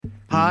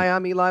Hi,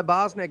 I'm Eli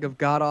Bosnick of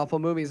God Awful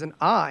Movies, and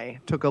I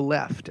took a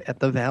left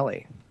at the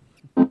Valley.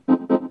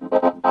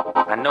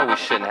 I know we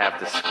shouldn't have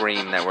to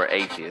scream that we're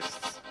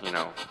atheists. You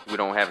know, we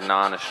don't have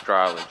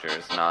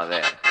non-astrologers and all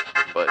that.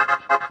 But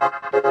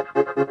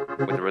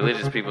with the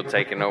religious people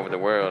taking over the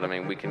world, I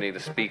mean, we can either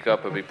speak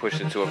up or be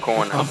pushed into a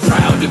corner. I'm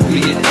proud to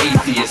be an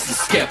atheist, a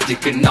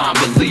skeptic, a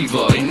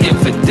non-believer, an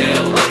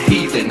infidel, a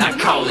heathen. I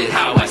call it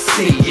how I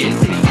see it.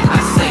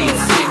 I say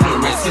it's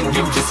ignorance and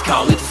you just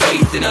call it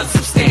faith and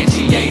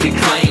unsubstantiated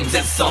claims.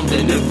 That's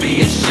something to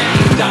be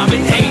ashamed. I'm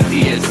an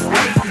atheist.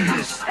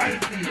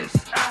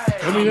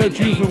 Coming at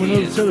you from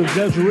another set of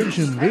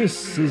exaggeration,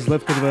 this is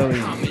Left of the Valley.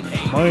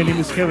 My name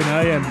is Kevin.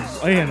 I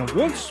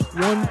once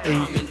won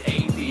a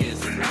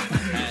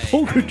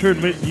poker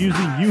tournament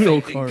using Uno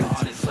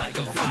cards.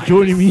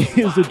 Joining me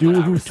is the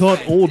dude who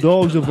taught old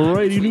dogs a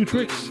variety of new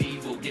tricks.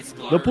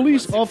 The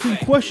police often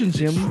questions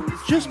him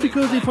just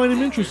because they find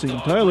him interesting.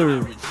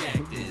 Tyler.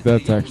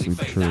 That's actually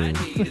true.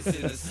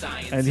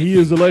 And he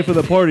is the life of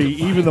the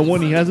party, even the one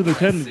he hasn't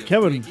attended.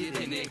 Kevin.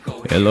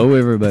 Hello,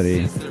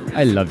 everybody.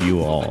 I love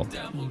you all.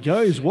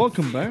 Guys,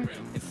 welcome back.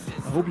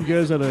 I hope you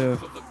guys had a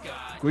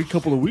great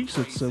couple of weeks.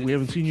 We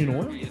haven't seen you in a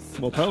while.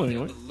 Well, Tyler,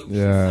 anyway.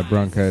 Yeah,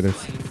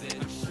 bronchitis.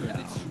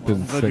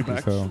 Been sick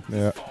as hell.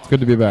 Yeah, it's good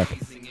to be back.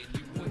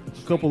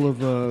 A couple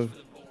of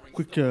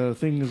quick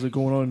things that are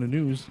going on in the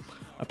news.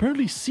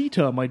 Apparently,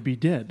 CETA might be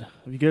dead.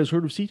 Have you guys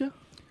heard of CETA?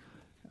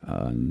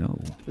 No.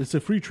 It's a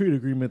free trade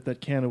agreement that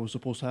Canada was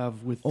supposed to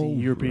have with the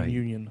European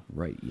Union.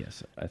 Right,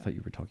 yes. I thought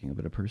you were talking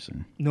about a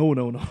person. No.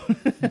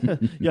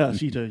 Yeah,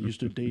 CETA used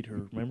to date her,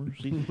 remember?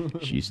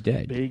 CETA? She's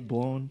dead. Big,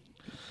 blonde,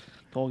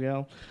 tall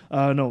gal.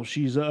 No,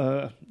 she's,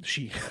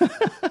 she.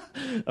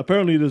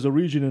 Apparently there's a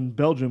region in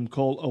Belgium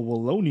called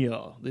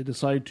Wallonia. They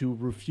decided to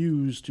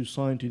refuse to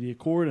sign to the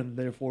accord, and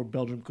therefore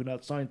Belgium could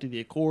not sign to the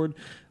accord.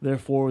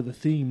 Therefore, the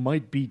thing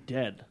might be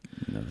dead.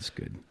 No, that's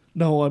good.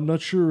 No, I'm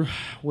not sure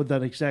what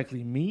that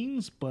exactly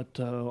means, but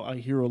I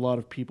hear a lot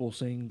of people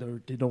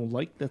saying they don't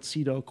like that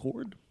CETA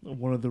accord.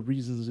 One of the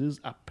reasons is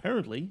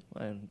apparently,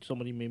 and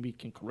somebody maybe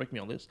can correct me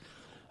on this,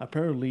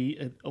 apparently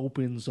it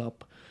opens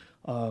up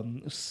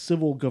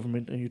civil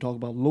government, and you talk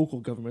about local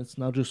governments,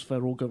 not just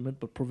federal government,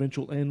 but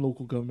provincial and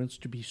local governments,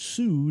 to be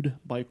sued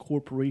by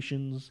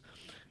corporations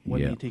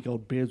when they take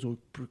out bids or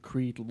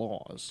create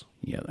laws.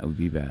 Yeah, that would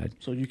be bad.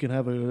 So you can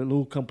have a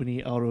little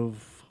company out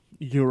of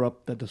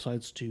Europe that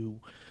decides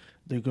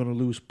they're going to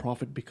lose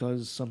profit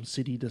because some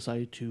city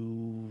decided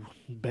to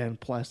ban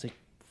plastic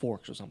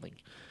forks or something.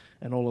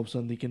 And all of a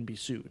sudden they can be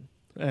sued.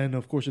 And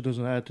of course it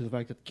doesn't add to the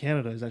fact that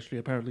Canada is actually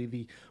apparently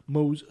the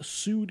most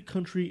sued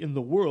country in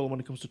the world when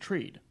it comes to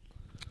trade.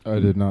 I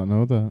did not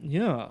know that.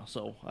 Yeah,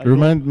 so... It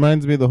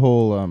reminds me of the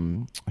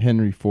whole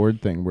Henry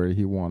Ford thing where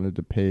he wanted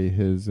to pay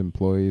his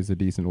employees a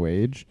decent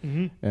wage,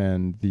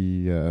 and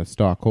the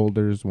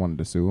stockholders wanted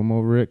to sue him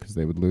over it because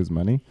they would lose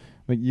money.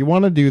 Like, you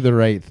want to do the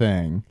right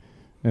thing,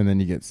 and then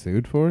you get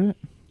sued for it?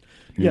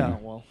 Yeah,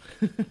 well,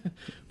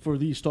 for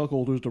these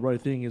stockholders, the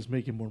right thing is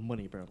making more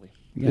money, apparently.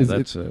 Yeah,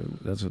 that's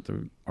what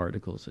the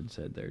articles had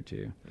said there,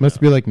 too.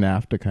 Must be like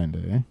NAFTA, kind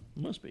of, eh?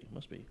 Must be.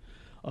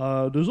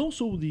 There's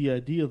also the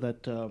idea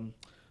that...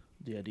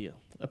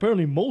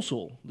 apparently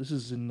Mosul, this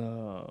is in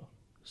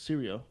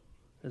Syria,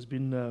 has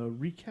been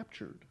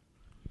recaptured.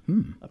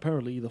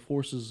 Apparently the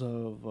forces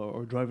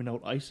are driving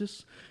out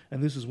ISIS,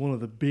 and this is one of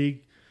the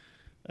big...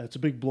 it's a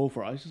big blow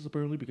for ISIS,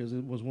 apparently, because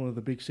it was one of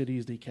the big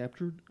cities they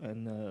captured,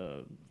 and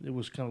it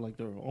was kind of like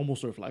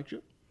almost their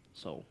flagship.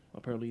 So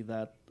apparently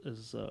that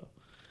is...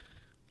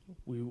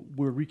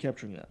 we're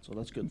recapturing that, so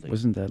that's a good thing.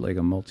 Wasn't that like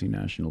a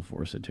multinational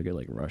force that took it,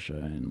 like Russia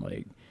and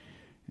like...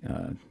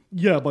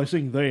 yeah, by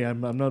saying they, I'm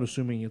not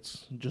assuming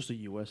it's just the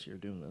U.S. here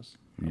doing this.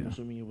 I'm Yeah.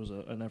 assuming it was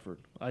an effort.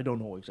 I don't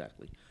know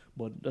exactly,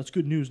 but that's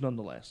good news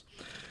nonetheless.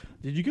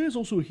 Did you guys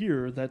also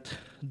hear that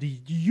the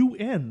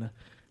UN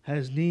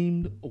has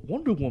named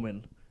Wonder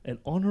Woman an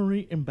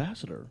honorary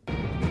ambassador? Did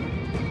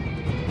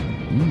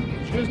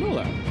you guys know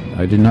that?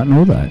 I did not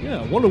know that.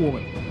 Yeah, Wonder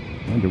Woman.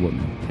 Wonder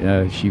Woman.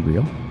 Is she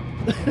real?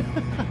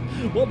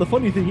 Well, the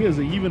funny thing is,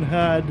 they even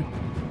had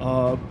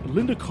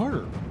Linda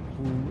Carter,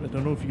 who, I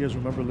don't know if you guys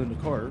remember Linda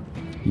Carter.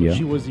 Yeah.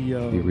 She was the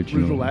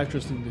original original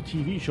actress in the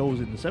TV shows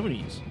in the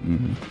 70s.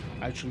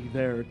 Actually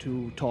there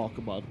to talk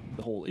about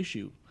the whole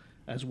issue,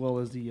 as well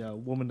as the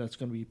woman that's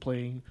going to be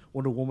playing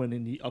Wonder Woman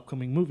in the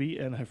upcoming movie,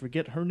 and I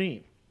forget her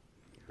name.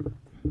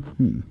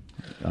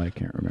 I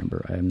can't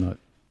remember. I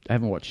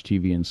haven't watched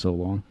TV in so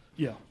long.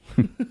 Yeah.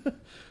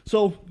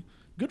 So,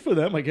 good for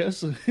them, I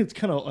guess. It's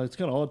kind of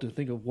odd to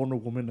think of Wonder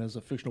Woman as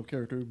a fictional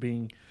character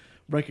being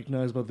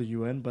recognized by the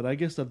UN, but I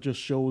guess that just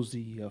shows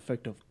the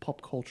effect of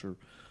pop culture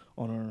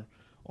on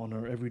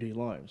our everyday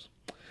lives.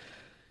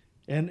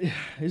 And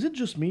is it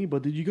just me,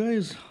 but did you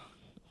guys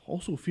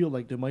also feel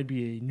like there might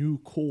be a new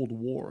Cold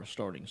War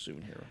starting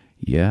soon here?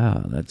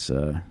 Yeah, that's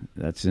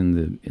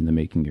in the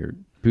making here.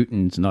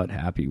 Putin's not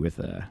happy with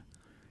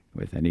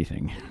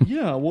anything.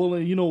 Yeah, well,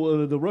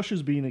 the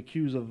Russia's being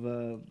accused of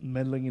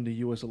meddling in the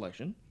U.S.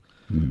 election.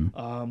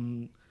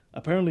 Mm-hmm.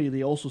 Apparently,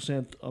 they also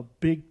sent a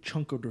big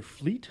chunk of their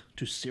fleet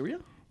to Syria.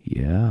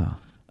 Yeah.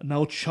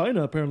 Now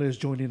China apparently has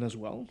joined in as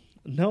well.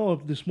 Now,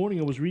 this morning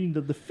I was reading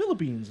that the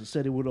Philippines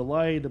said it would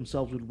ally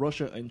themselves with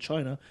Russia and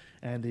China,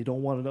 and they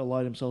don't want to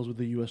ally themselves with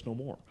the U.S. no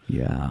more.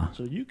 Yeah.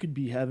 So you could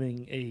be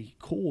having a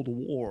Cold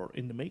War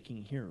in the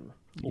making here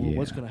over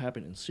what's going to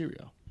happen in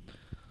Syria.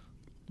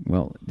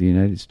 Well, the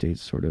United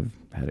States sort of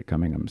had it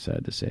coming, I'm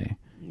sad to say.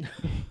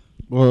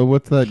 Well,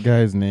 what's that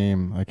guy's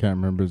name? I can't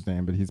remember his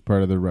name, but he's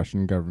part of the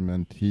Russian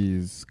government.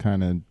 He's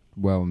kind of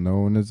well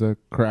known as a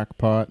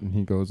crackpot, and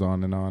he goes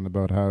on and on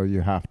about how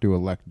you have to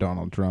elect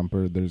Donald Trump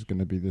or there's going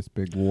to be this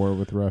big war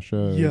with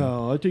Russia.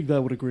 Yeah, I think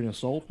that with a grain of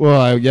salt.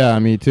 Well, yeah,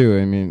 me too.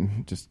 I mean,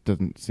 it just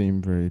doesn't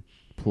seem very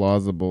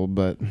plausible,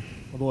 but...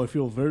 Although I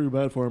feel very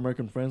bad for our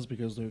American friends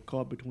because they're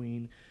caught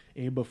between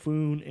a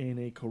buffoon and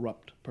a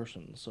corrupt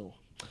person. So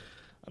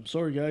I'm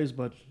sorry, guys,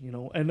 but,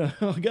 and I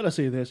got to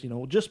say this,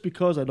 just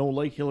because I don't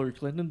like Hillary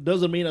Clinton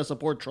doesn't mean I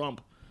support Trump.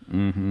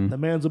 Mm-hmm. The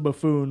man's a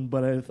buffoon,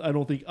 but I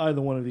don't think either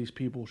one of these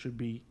people should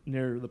be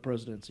near the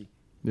presidency.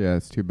 Yeah,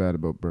 it's too bad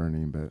about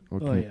Bernie, but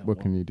what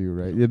can you do,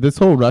 right? Yeah, this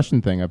whole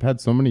Russian thing, I've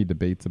had so many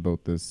debates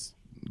about this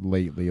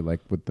lately, like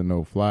with the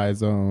no-fly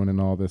zone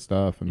and all this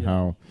stuff, and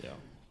how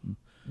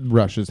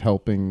Russia's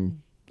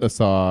helping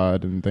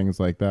Assad and things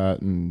like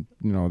that, and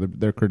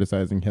they're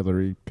criticizing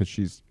Hillary because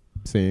she's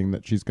saying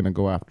that she's going to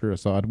go after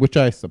Assad, which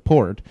I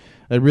support.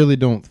 I really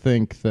don't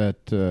think that...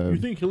 you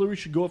think Hillary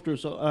should go after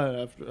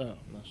Assad?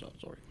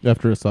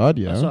 After Assad,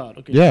 yeah. Assad,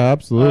 okay. Yeah,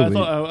 absolutely. I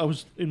thought I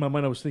was, in my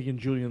mind, I was thinking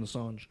Julian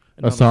Assange.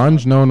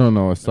 Assange?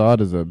 No.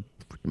 Assad is a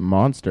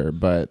monster,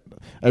 but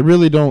I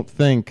really don't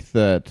think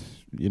that,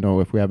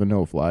 if we have a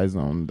no-fly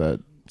zone, that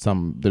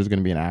there's going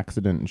to be an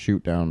accident and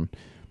shoot down,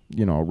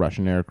 a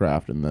Russian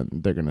aircraft, and then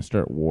they're going to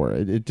start war.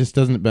 It just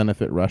doesn't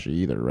benefit Russia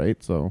either,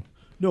 right? So...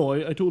 No,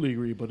 I totally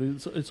agree, but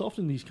it's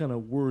often these kind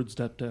of words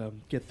that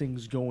get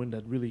things going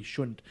that really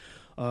shouldn't.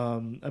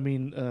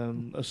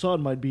 Assad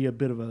might be a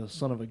bit of a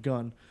son of a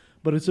gun,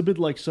 but it's a bit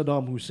like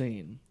Saddam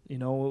Hussein.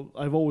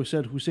 I've always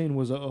said Hussein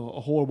was a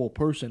horrible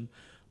person,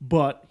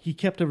 but he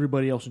kept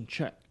everybody else in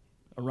check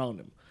around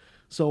him.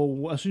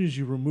 So as soon as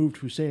you removed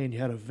Hussein, you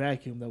had a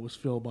vacuum that was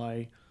filled by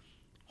a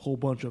whole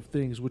bunch of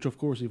things, which of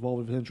course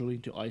evolved eventually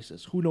into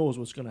ISIS. Who knows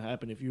what's going to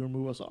happen if you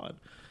remove Assad?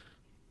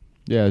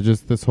 Yeah,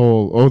 just this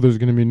whole, there's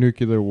going to be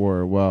nuclear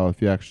war. Well,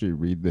 if you actually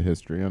read the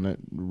history on it,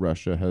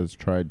 Russia has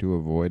tried to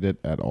avoid it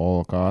at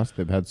all costs.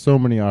 They've had so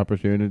many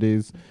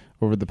opportunities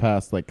over the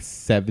past,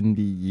 70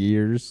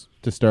 years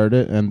to start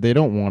it, and they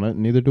don't want it,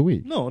 neither do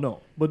we. No.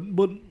 But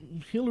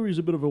Hillary's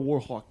a bit of a war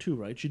hawk too,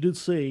 right? She did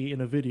say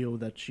in a video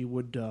that she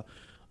would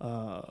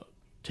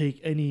take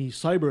any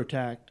cyber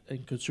attack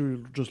and consider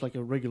it just like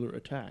a regular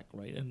attack,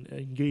 right? And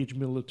engage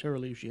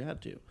militarily if she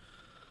had to.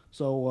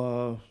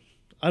 So...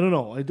 I don't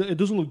know. It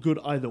doesn't look good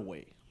either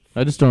way.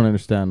 I just don't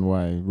understand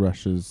why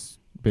Russia's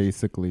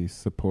basically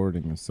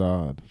supporting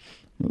Assad.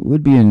 It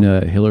would be in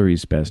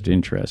Hillary's best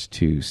interest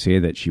to say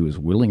that she was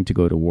willing to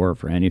go to war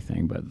for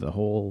anything, but the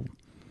whole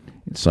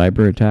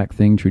cyber attack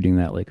thing, treating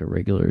that like a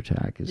regular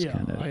attack, is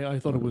kind of... I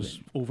thought it was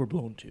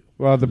overblown too.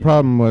 Well, the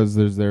problem was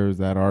there was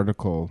that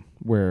article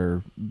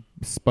where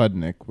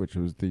Sputnik, which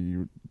was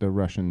the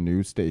Russian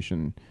news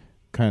station,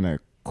 kind of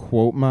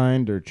quote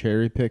mined or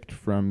cherry picked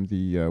from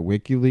the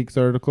WikiLeaks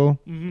article,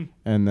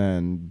 and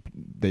then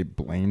they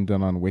blamed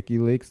it on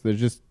WikiLeaks. There's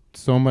just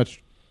so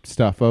much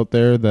stuff out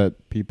there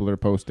that people are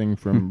posting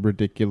from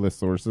ridiculous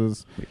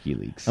sources.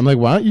 WikiLeaks. I'm like,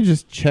 why don't you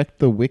just check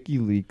the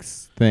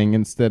WikiLeaks thing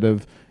instead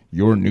of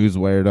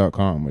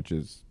yournewswire.com, which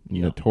is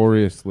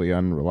notoriously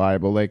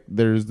unreliable. Like,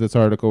 there's this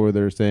article where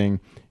they're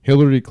saying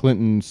Hillary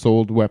Clinton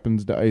sold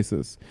weapons to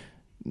ISIS.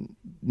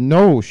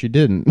 No, she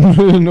didn't.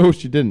 No,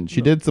 she didn't.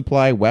 She did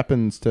supply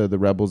weapons to the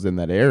rebels in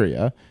that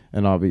area,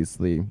 and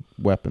obviously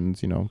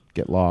weapons,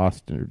 get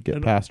lost or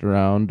get passed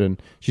around, and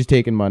she's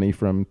taken money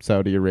from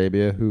Saudi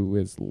Arabia, who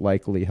is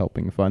likely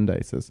helping fund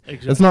ISIS.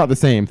 Exactly. It's not the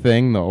same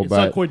thing, though. It's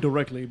but not quite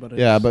directly, but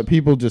but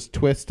people just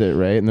twist it,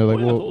 right? And they're like,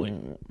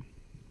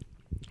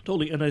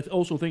 Totally. And I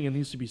also think it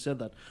needs to be said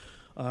that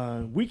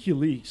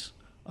WikiLeaks,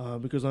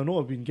 because I know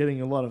I've been getting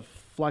a lot of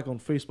flack on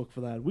Facebook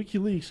for that.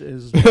 WikiLeaks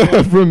is...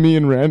 From me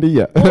and Randy,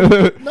 yeah.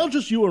 Well, not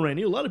just you and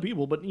Randy, a lot of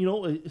people, but,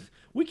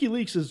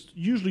 WikiLeaks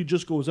usually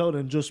just goes out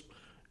and just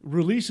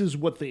releases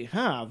what they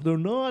have. They're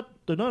not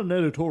an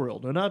editorial.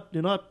 They're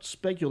not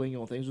speculating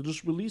on things. They're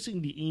just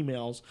releasing the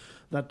emails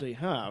that they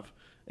have.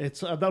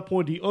 It's at that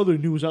point the other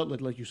news outlet,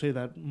 like you say,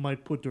 that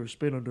might put their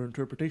spin on their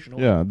interpretation.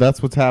 Yeah,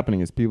 that's what's happening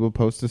is people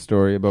post a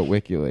story about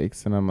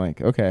WikiLeaks, and I'm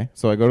like, okay.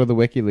 So I go to the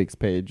WikiLeaks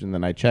page, and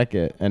then I check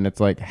it, and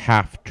it's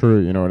half true.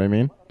 You know what I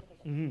mean?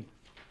 Mm-hmm.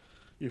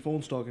 Your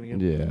phone's talking again.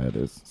 Yeah, it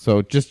is.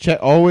 So just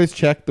always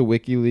check the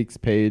WikiLeaks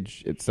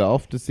page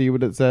itself to see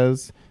what it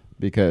says,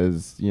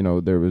 because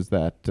there was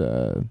that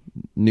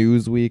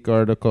Newsweek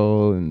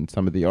article and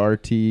some of the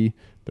RT,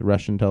 the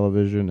Russian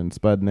television, and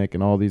Sputnik,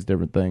 and all these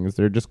different things.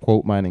 They're just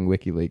quote mining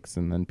WikiLeaks,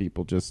 and then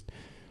people just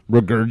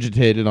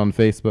regurgitate it on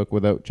Facebook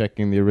without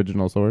checking the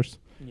original source.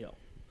 Yeah.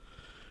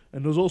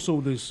 And there's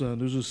also this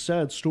there's a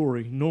sad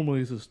story.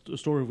 Normally, it's a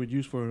story we'd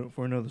use for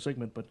another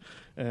segment, but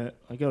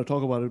I got to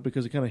talk about it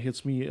because it kind of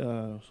hits me.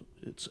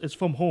 It's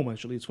from home,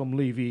 actually. It's from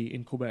Lévis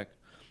in Quebec,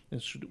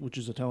 which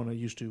is a town I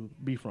used to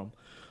be from.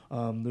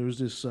 There was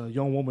this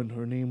young woman.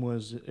 Her name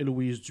was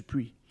Eloise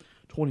Dupuis,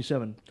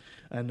 27,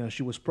 and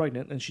she was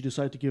pregnant, and she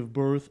decided to give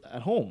birth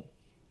at home.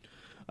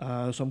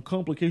 Some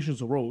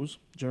complications arose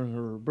during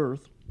her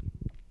birth,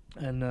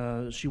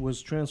 and she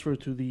was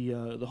transferred to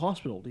the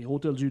hospital, the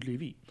Hôtel Dieu de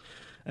Lévis.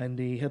 And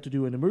they had to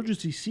do an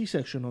emergency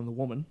C-section on the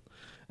woman,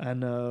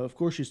 and of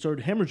course she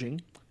started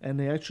hemorrhaging, and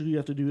they actually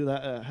had to do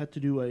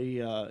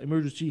a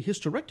emergency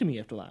hysterectomy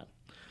after that.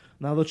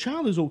 Now the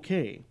child is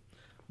okay,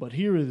 but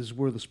here is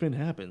where the spin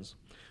happens.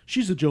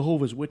 She's a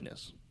Jehovah's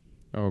Witness.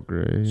 Oh,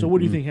 great. So what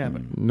do you think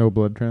happened? No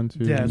blood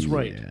transfusion? That's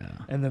right.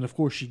 And then of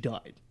course she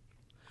died.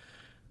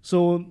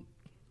 So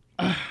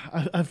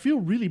I feel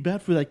really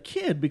bad for that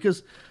kid,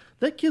 because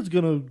that kid's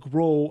going to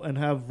grow and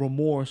have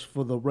remorse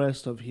for the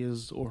rest of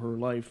his or her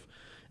life.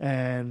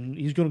 And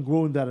he's going to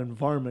grow in that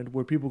environment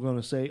where people are going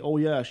to say, oh,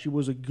 yeah, she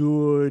was a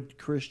good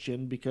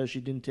Christian because she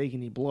didn't take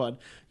any blood.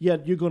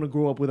 Yet you're going to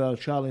grow up without a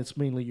child, and it's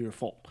mainly your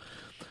fault.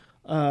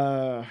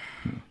 Hospital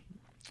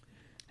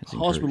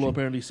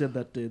apparently said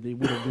that they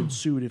would have been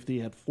sued if they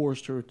had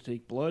forced her to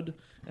take blood.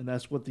 And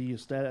that's what the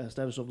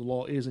status of the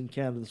law is in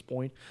Canada at this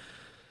point.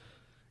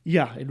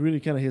 Yeah, it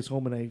really kind of hits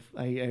home, and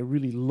I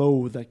really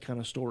loathe that kind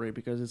of story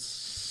because it's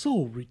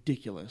so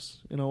ridiculous.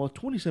 You know, at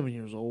 27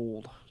 years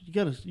old, you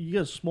got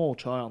a small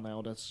child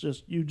now.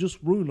 You just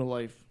ruined a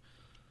life,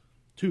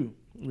 too.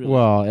 Really.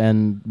 Well,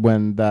 and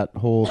when that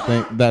whole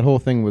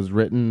thing was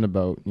written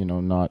about, you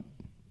know, not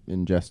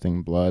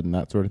ingesting blood and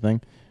that sort of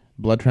thing,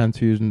 blood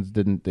transfusions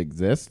didn't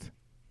exist,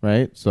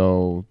 right?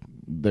 So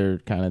they're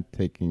kind of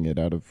taking it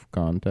out of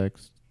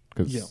context.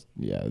 Because,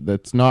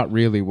 that's not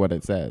really what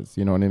it says.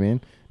 You know what I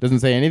mean? It doesn't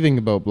say anything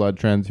about blood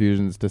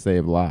transfusions to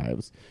save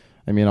lives.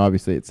 I mean,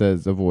 obviously it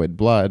says avoid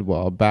blood.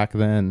 Well, back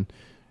then,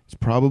 it's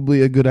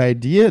probably a good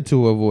idea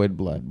to avoid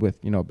blood with,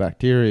 you know,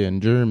 bacteria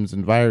and germs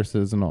and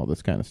viruses and all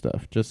this kind of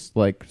stuff. Just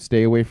like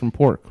stay away from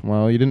pork.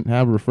 Well, you didn't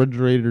have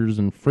refrigerators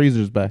and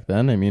freezers back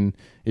then. I mean,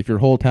 if your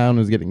whole town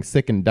was getting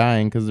sick and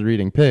dying because they're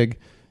eating pig,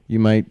 you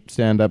might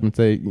stand up and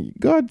say,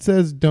 God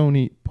says don't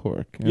eat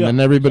pork. And then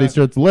everybody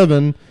starts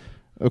living.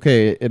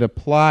 Okay, it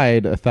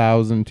applied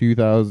 1,000,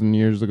 2,000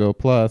 years ago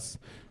plus.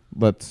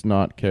 Let's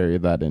not carry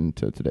that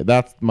into today.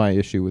 That's my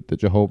issue with the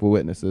Jehovah's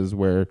Witnesses,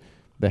 where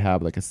they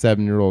have like a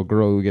 7-year-old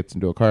girl who gets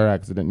into a car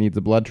accident, needs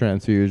a blood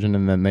transfusion,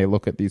 and then they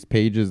look at these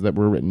pages that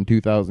were written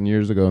 2,000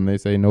 years ago, and they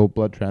say no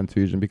blood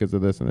transfusion because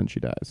of this, and then she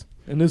dies.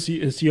 And it's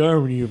the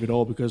irony of it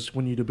all, because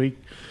when you debate,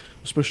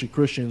 especially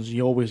Christians,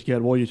 you always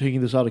get, well, you're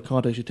taking this out of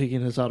context, you're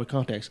taking this out of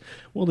context.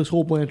 Well, this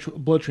whole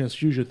blood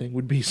transfusion thing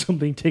would be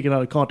something taken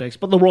out of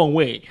context, but the wrong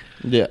way.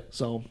 Yeah.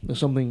 So there's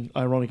something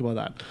ironic about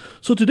that.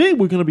 So today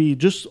we're going to be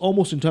just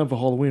almost in time for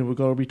Halloween. We're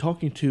going to be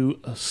talking to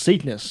a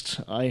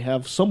Satanist. I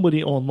have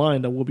somebody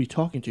online that we'll be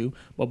talking to,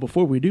 but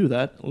before we do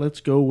that,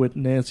 let's go with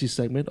Nancy's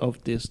segment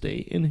of This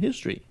Day in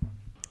History.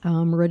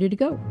 I'm ready to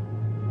go.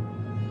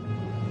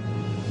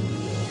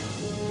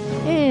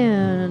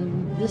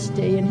 And This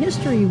Day in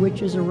History,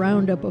 which is a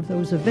roundup of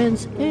those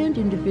events and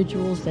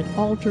individuals that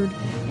altered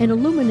and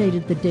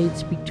illuminated the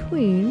dates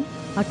between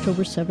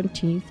October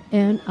 17th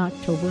and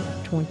October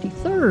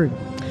 23rd.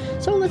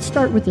 So let's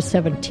start with the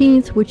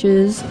 17th, which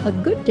is a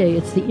good day.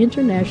 It's the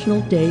International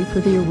Day for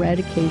the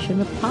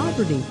Eradication of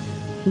Poverty.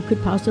 Who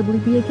could possibly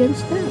be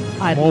against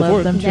that? I'd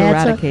love them to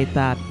eradicate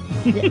that.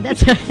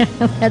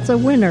 That's a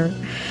winner.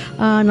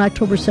 On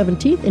October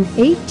 17th, in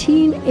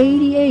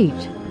 1888,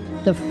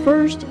 the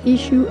first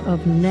issue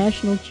of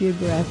National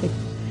Geographic,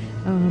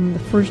 the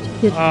first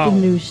hit the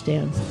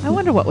newsstands. I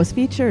wonder what was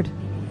featured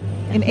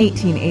in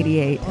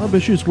 1888. I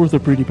bet you it's worth a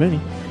pretty penny.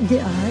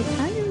 Yeah,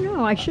 I don't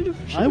know. I should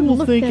have. I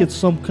will think it's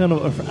some kind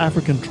of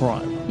African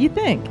tribe. You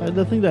think? I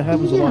think that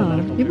happens a lot.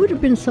 It would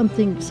have been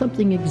something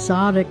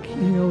exotic,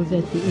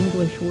 that the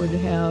English would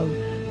have,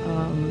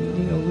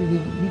 really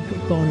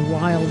gone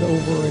wild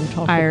over and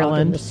talked about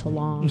in the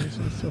salons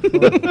and so forth.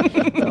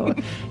 So,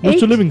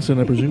 Mr. Livingston,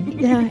 I presume.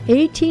 Yeah,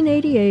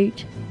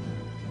 1888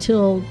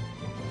 till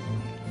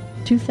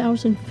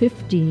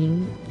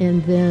 2015,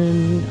 and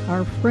then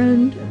our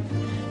friend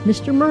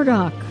Mr.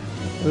 Murdoch,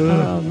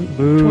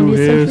 20th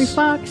Century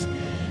Fox,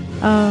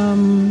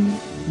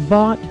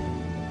 bought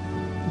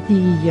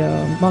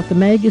the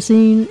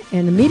magazine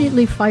and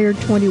immediately fired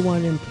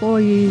 21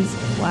 employees.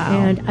 Wow.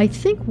 And I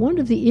think one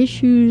of the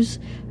issues,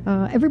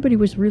 everybody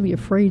was really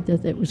afraid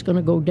that it was going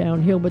to go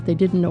downhill, but they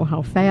didn't know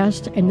how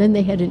fast. And then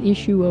they had an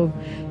issue of,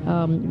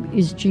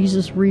 is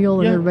Jesus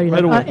real? And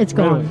everybody it's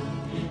gone.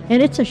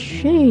 And it's a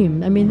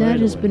shame. I mean, that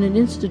has been an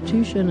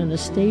institution and a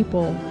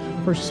staple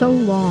for so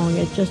long.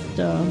 It just,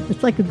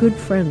 it's like a good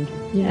friend.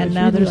 And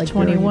now there's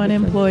 21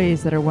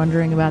 employees that are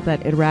wondering about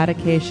that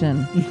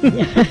eradication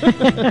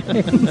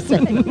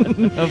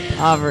of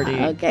poverty.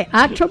 Okay,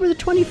 October the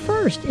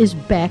 21st is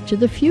Back to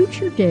the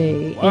Future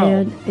Day. Wow,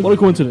 and what a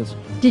coincidence.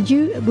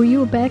 Were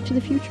you a Back to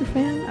the Future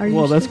fan?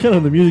 Well, that's kind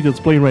of the music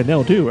that's playing right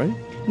now too, right?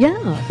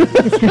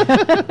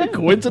 Yeah.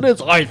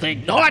 Coincidence? I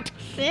think not.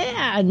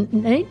 Yeah,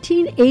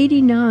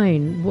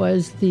 1989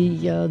 was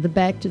the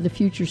Back to the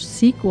Future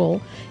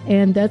sequel,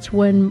 and that's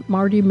when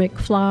Marty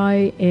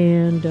McFly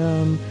and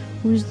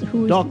who's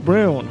Doc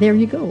Brown. There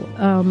you go.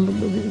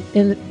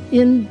 And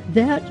in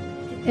that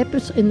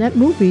episode, in that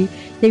movie,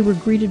 they were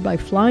greeted by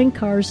flying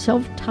cars,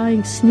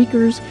 self-tying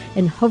sneakers,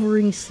 and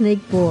hovering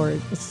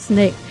skateboards.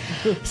 The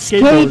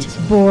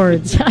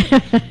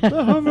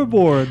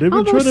hoverboard. They've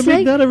been trying to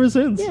make that ever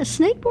since. Yeah,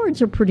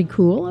 snakeboards are pretty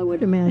cool, I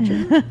would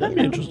imagine. That'd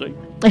be interesting.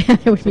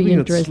 That would be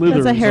interesting.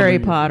 That's a Harry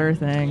Potter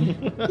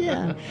thing.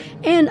 Yeah,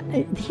 and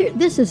here,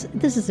 this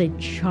is a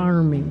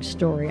charming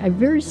story. I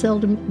very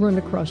seldom run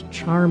across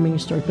charming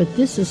stories, but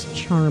this is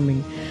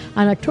charming.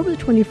 On October the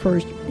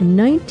 21st,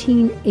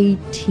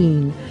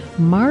 1918,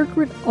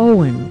 Margaret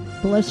Owen,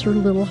 bless her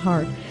little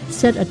heart,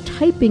 set a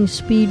typing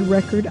speed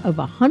record of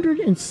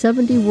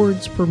 170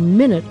 words per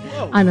minute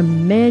on a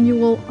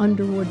manual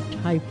Underwood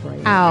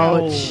typewriter.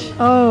 Ouch.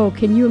 Oh,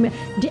 can you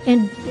imagine?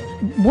 And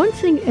one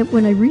thing,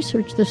 when I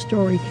researched this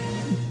story,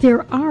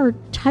 there are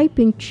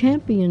typing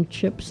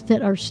championships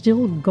that are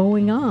still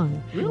going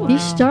on. Really?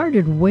 These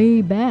started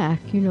way back,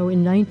 in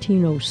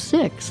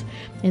 1906,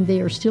 and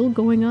they are still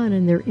going on,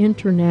 and they're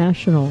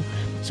international.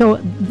 So,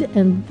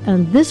 and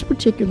on this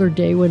particular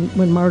day,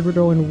 when Margaret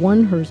Owen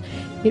won hers,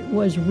 it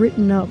was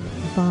written up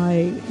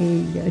by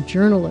a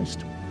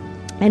journalist,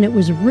 and it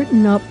was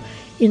written up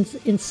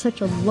in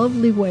such a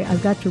lovely way.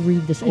 I've got to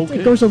read this.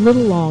 It goes a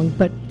little long,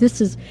 but this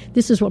is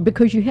what,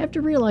 because you have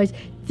to realize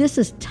this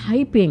is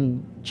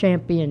typing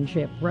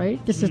championship,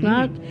 right? This is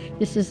not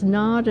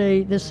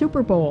the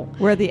Super Bowl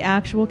where the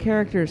actual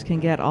characters can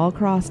get all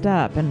crossed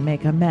up and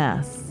make a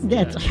mess.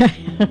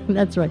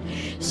 That's right.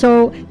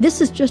 So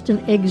this is just an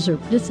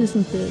excerpt. This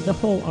isn't the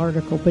whole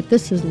article, but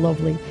this is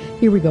lovely.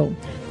 Here we go.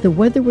 The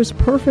weather was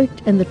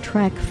perfect and the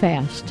track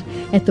fast.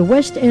 At the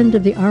west end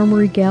of the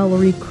Armory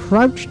Gallery,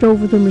 crouched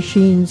over the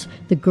machines,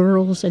 the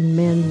girls and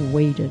men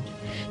waited.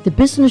 The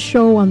business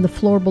show on the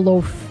floor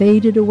below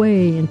faded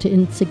away into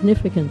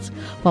insignificance,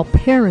 while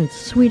parents,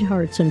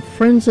 sweethearts, and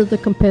friends of the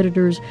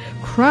competitors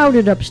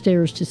crowded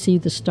upstairs to see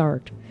the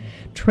start.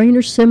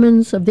 Trainer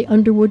Simmons of the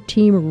Underwood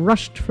team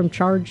rushed from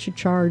charge to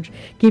charge,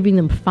 giving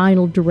them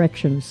final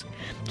directions.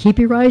 "Keep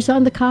your eyes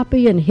on the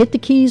copy and hit the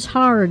keys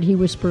hard," he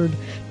whispered.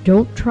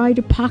 "Don't try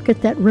to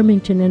pocket that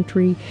Remington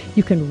entry.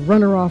 You can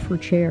run her off her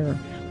chair.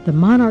 The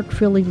Monarch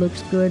filly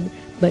looks good,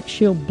 but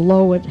she'll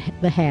blow at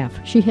the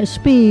half. She has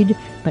speed,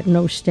 but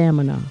no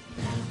stamina."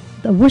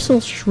 The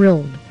whistle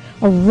shrilled.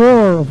 A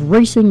roar of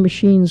racing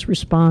machines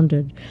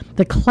responded.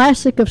 The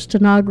classic of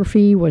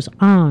stenography was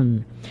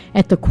on.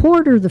 At the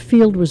quarter, the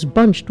field was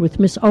bunched with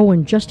Miss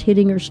Owen just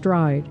hitting her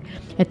stride.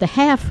 At the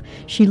half,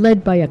 she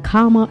led by a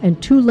comma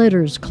and 2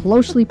 letters,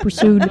 closely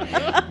pursued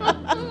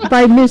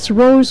by Miss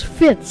Rose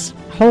Fitz,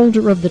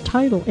 holder of the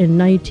title in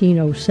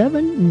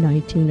 1907,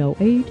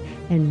 1908,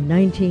 and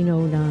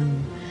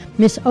 1909.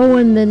 Miss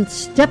Owen then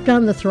stepped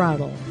on the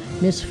throttle.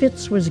 Miss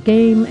Fitz was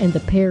game, and the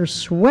pair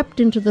swept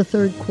into the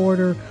third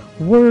quarter,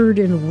 word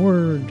in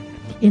word.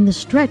 In the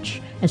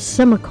stretch, a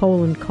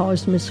semicolon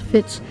caused Miss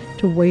Fitz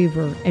to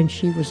waver, and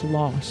she was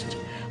lost.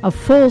 A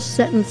full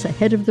sentence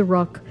ahead of the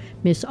ruck,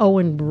 Miss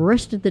Owen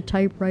breasted the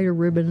typewriter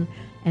ribbon,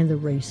 and the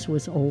race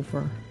was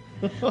over.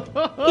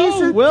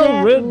 Isn't well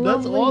that written.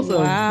 lovely? That's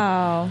awesome.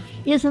 Wow.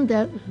 Isn't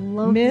that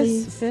lovely?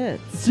 Miss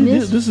Fitz. See,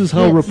 this is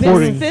how Fitz.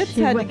 reporting. Miss Fitz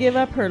had to give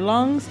up her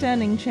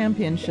long-standing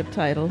championship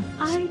title.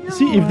 I know.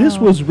 See, if this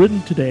was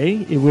written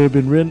today, it would have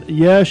been written,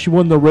 yeah, she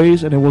won the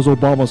race and it was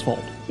Obama's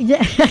fault.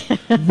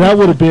 That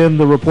would have been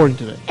the reporting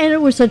today. And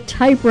it was a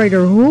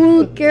typewriter.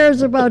 Who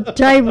cares about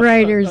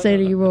typewriters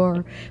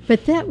anymore?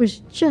 But that was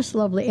just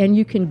lovely. And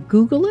you can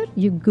Google it.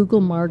 You Google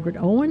Margaret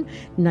Owen,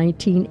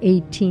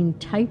 1918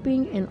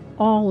 typing, and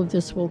all of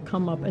this will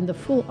come up. And the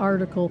full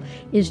article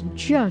is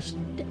just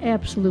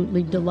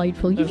absolutely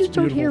delightful. You That's just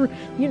don't beautiful.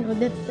 hear,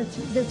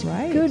 that's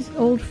Right. good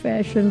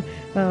old-fashioned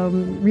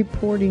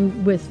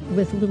reporting with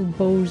little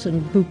bows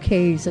and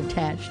bouquets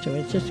attached to it.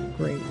 It's just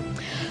great.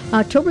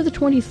 October the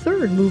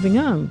 23rd, moving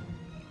on.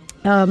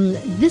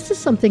 This is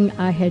something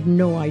I had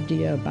no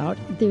idea about.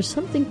 There's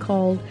something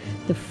called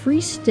the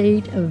Free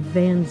State of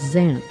Van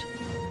Zandt.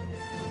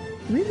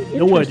 Really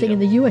interesting idea. in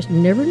the U.S.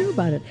 Never knew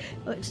about it.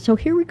 So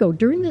here we go.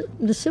 During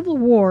the Civil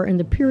War and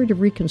the period of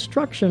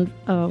Reconstruction,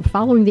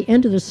 following the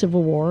end of the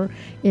Civil War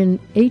in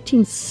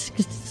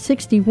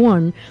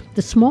 1861,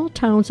 the small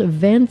towns of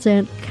Van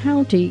Zandt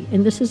County,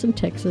 and this is in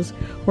Texas,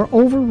 were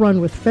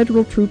overrun with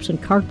federal troops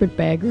and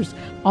carpetbaggers,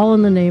 all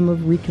in the name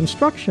of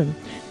Reconstruction.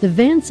 The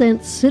Van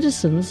Zandt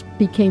citizens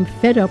became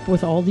fed up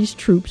with all these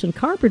troops and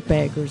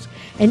carpetbaggers.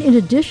 And in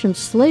addition,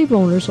 slave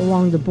owners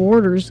along the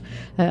borders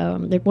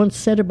that once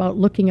set about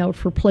looking out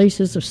for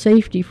places of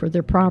safety for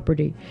their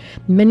property.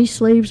 Many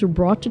slaves were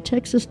brought to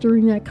Texas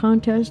during that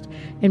contest,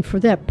 and for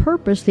that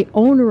purpose, the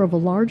owner of a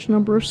large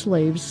number of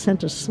slaves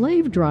sent a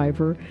slave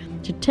driver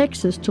to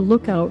Texas to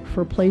look out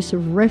for a place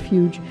of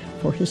refuge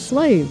for his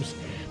slaves.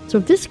 So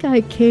this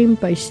guy came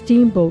by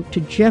steamboat to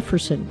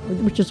Jefferson,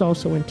 which is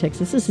also in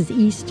Texas. This is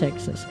East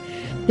Texas.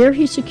 There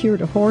he secured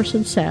a horse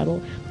and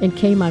saddle and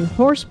came on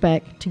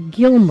horseback to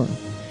Gilmer,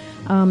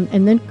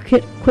 and then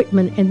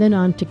Quitman, and then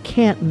on to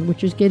Canton,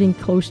 which is getting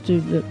close to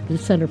the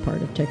center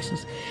part of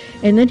Texas.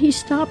 And then he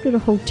stopped at a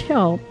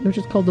hotel, which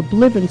is called the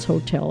Blivens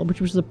Hotel, which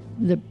was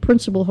the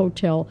principal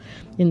hotel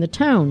in the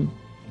town.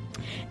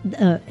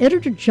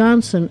 Editor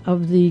Johnson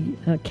of the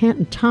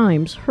Canton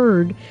Times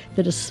heard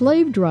that a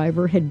slave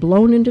driver had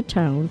blown into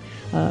town,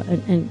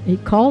 and he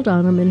called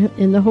on him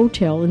in the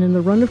hotel, and in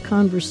the run of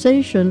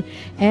conversation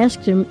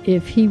asked him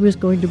if he was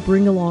going to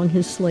bring along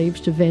his slaves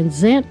to Van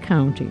Zandt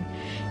County.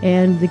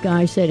 And the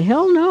guy said,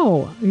 "Hell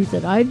no." He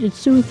said, "I'd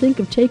soon think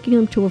of taking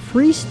them to a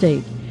free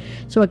state."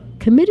 So a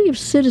committee of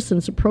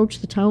citizens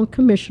approached the town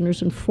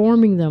commissioners,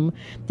 informing them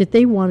that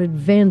they wanted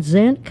Van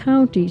Zandt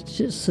County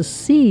to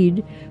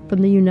secede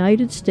from the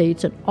United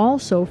States and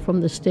also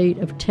from the state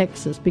of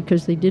Texas,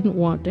 because they didn't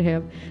want to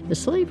have the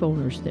slave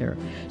owners there.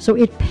 So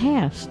it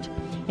passed,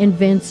 and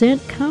Van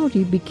Zandt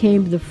County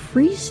became the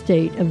free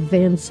state of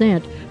Van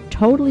Zandt,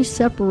 totally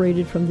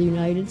separated from the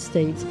United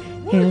States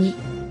and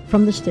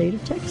from the state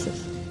of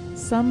Texas.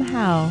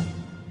 Somehow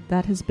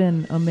that has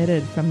been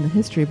omitted from the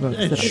history books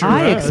that sure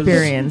I has.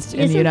 experienced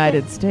in the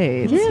United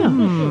States.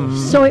 Yeah.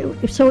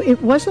 So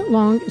it wasn't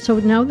long. So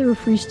now they're a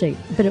free state,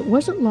 but it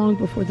wasn't long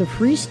before the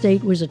free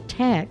state was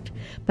attacked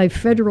by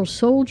federal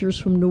soldiers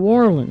from New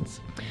Orleans.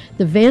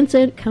 The Van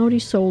Zandt County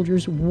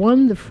soldiers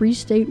won the Free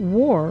State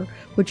War,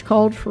 which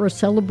called for a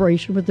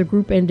celebration, with the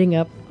group ending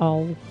up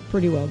all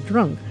pretty well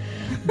drunk.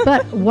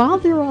 But while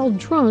they're all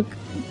drunk,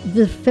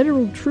 the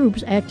federal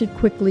troops acted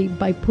quickly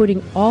by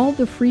putting all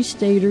the Free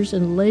Staters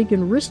in leg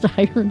and wrist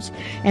irons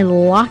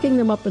and locking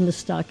them up in the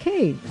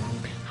stockade.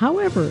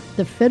 However,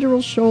 the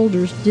federal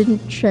soldiers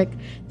didn't check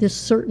this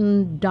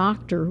certain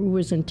doctor who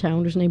was in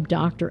town, who's named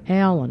Dr.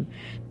 Allen.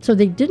 So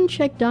they didn't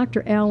check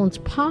Dr. Allen's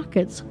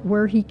pockets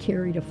where he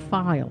carried a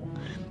file.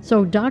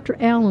 So Dr.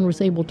 Allen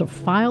was able to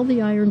file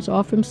the irons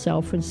off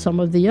himself and some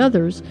of the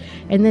others,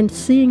 and then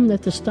seeing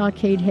that the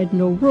stockade had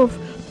no roof,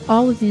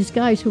 all of these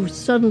guys who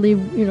suddenly,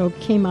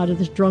 came out of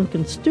this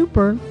drunken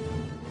stupor,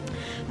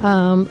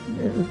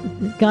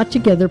 got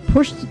together,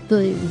 pushed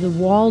the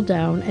wall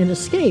down, and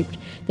escaped.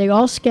 They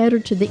all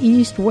scattered to the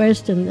east,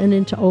 west, and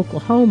into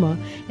Oklahoma,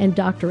 and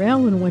Dr.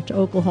 Allen went to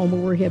Oklahoma,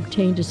 where he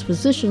obtained his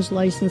physician's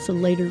license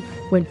and later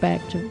went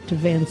back to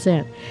Van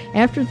Zandt.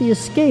 After the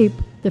escape,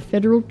 the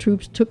federal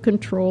troops took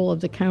control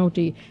of the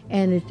county,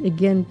 and it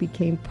again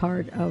became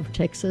part of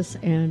Texas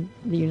and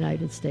the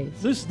United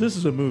States. This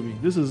is a movie.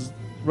 This is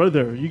right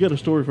there. You got a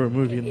story for a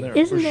movie in there,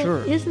 for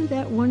sure. Isn't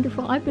that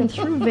wonderful? I've been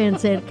through Van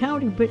Zandt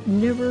County, but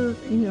never,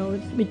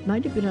 it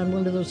might have been on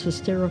one of those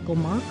hysterical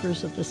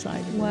markers at the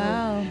side of the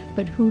road.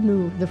 But who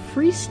knew? The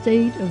Free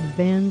State of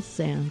Van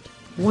Zandt.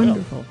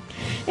 Wonderful.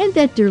 Yeah. And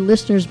that, dear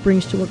listeners,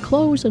 brings to a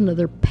close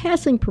another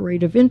passing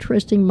parade of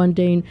interesting,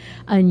 mundane,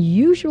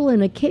 unusual,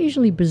 and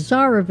occasionally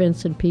bizarre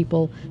events and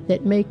people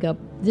that make up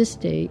this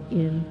day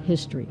in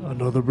history.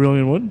 Another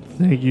brilliant one.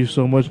 Thank you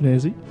so much,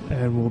 Nancy.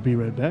 And we'll be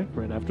right back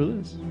right after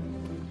this.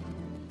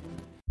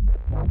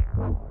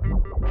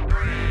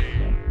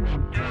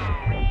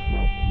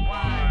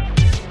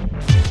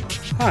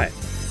 Hi,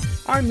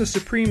 I'm the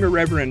Supreme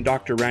Irreverend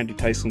Dr. Randy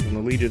Tyson from the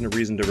Legion of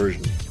Reason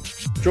Diversion.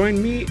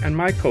 Join me and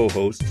my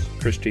co-hosts,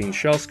 Christine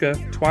Shelska,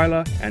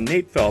 Twyla, and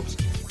Nate Phelps,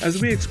 as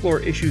we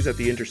explore issues at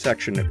the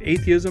intersection of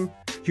atheism,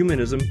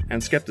 humanism,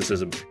 and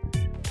skepticism.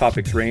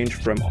 Topics range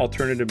from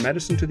alternative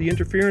medicine to the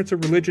interference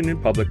of religion in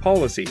public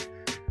policy.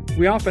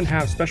 We often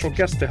have special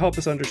guests to help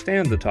us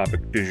understand the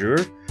topic du jour.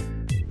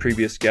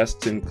 Previous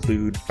guests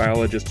include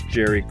biologist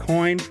Jerry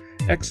Coyne,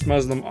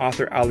 ex-Muslim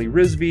author Ali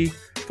Rizvi,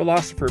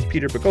 philosopher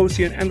Peter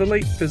Boghossian, and the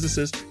late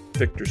physicist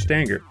Victor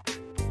Stanger.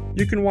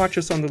 You can watch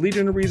us on the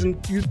Legion of Reason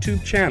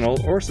YouTube channel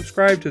or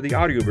subscribe to the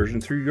audio version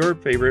through your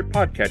favorite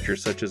podcatcher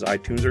such as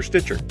iTunes or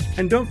Stitcher.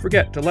 And don't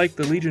forget to like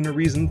the Legion of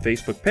Reason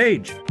Facebook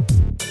page.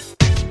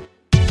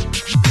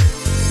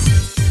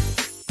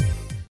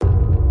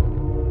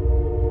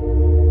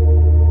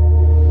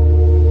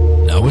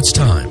 Now it's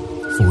time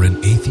for an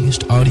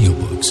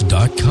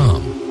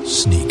atheistaudiobooks.com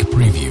sneak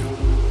preview.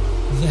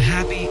 The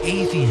Happy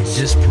Atheist,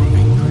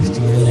 disproving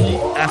Christianity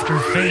after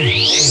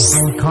faith,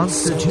 our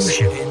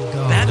Constitution,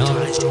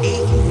 baptized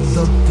atheists,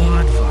 the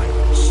God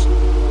virus.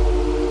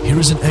 Here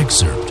is an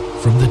excerpt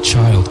from The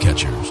Child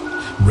Catchers,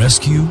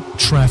 Rescue,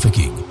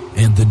 Trafficking,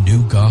 and the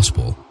New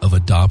Gospel of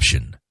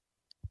Adoption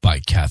by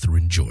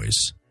Catherine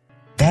Joyce.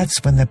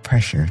 That's when the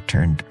pressure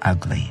turned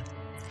ugly.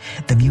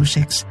 The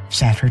Musics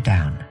sat her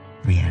down,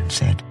 Rianne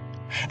said,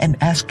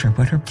 and asked her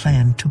what her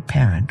plan to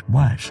parent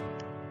was.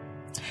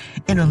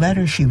 In a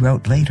letter she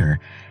wrote later,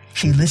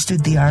 she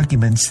listed the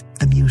arguments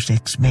the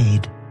Musics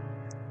made.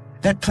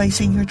 That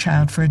placing your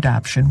child for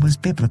adoption was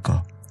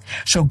biblical,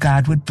 so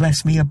God would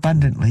bless me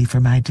abundantly for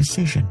my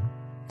decision.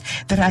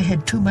 That I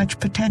had too much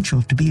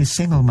potential to be a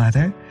single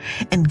mother,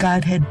 and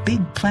God had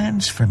big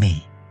plans for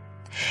me.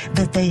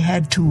 That they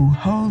had to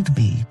hold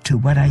me to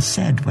what I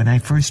said when I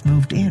first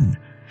moved in.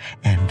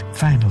 And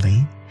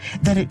finally,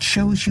 that it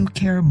shows you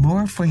care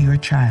more for your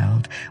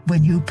child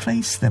when you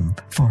place them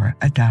for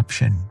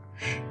adoption.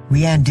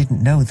 Rianne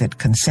didn't know that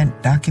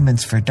consent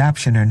documents for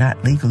adoption are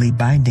not legally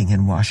binding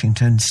in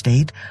Washington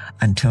state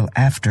until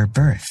after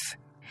birth.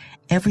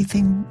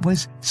 Everything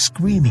was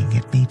screaming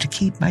at me to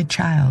keep my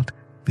child,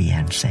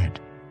 Rianne said.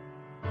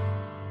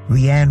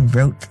 Rianne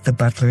wrote the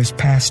Butlers'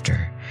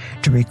 pastor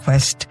to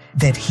request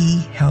that he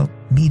help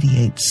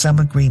mediate some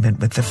agreement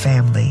with the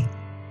family.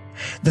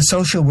 The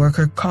social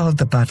worker called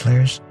the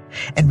Butlers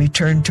and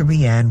returned to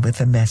Rianne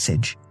with a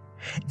message.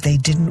 They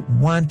didn't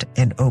want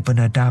an open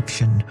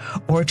adoption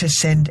or to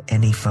send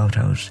any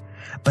photos,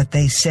 but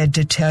they said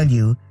to tell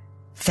you,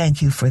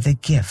 thank you for the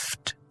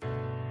gift.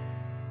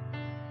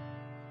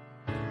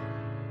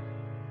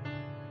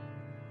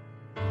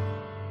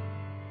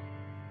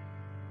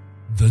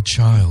 The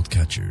Child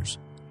Catchers,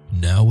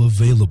 now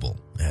available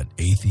at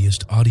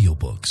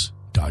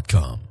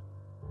atheistaudiobooks.com.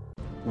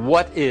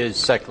 What is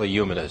secular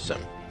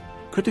humanism?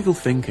 Critical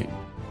thinking.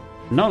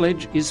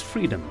 Knowledge is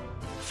freedom.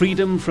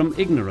 Freedom from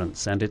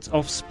ignorance and its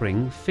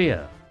offspring,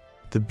 fear.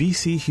 The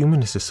BC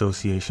Humanist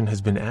Association has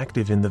been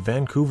active in the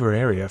Vancouver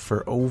area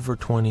for over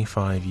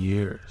 25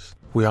 years.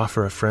 We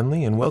offer a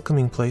friendly and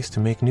welcoming place to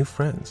make new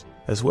friends,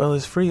 as well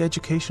as free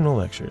educational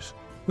lectures.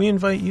 We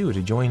invite you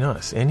to join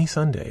us any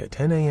Sunday at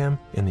 10 a.m.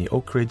 in the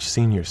Oak Ridge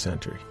Senior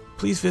Center.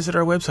 Please visit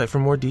our website for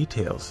more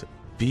details,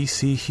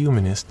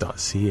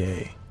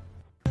 bchumanist.ca.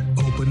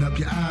 Open up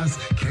your eyes,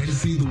 can't you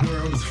see the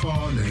world is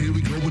falling? Here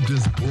we go with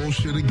this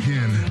bullshit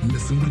again.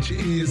 Listen with your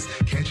ears,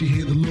 can't you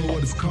hear the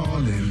Lord is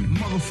calling?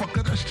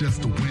 Motherfucker, that's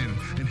just the wind.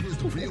 And here's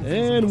the real.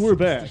 And we're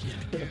back.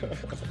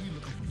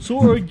 So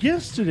our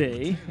guest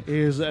today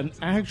is an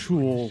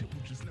actual,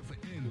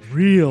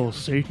 real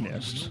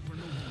Satanist.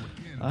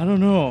 I don't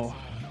know.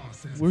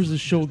 Where's the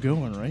show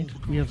going, right?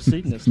 We have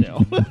Satanists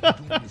now.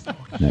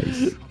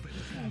 Nice.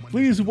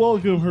 Please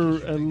welcome her,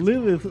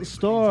 Lilith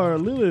Starr.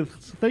 Lilith,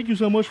 thank you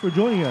so much for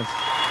joining us.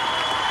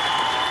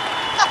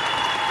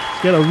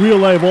 It's got a real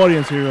live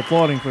audience here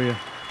applauding for you.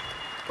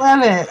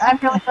 Love it. I'm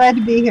really glad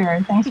to be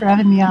here. Thanks for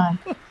having me on.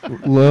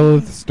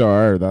 Lilith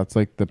Starr, that's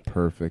like the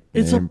perfect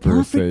name. It's a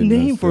perfect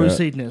name for a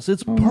Satanist.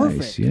 It's perfect.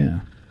 Nice,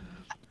 yeah.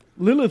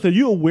 Lilith, are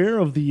you aware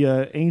of the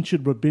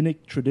ancient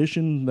rabbinic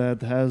tradition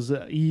that has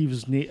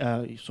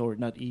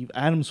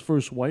Adam's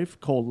first wife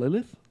called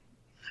Lilith?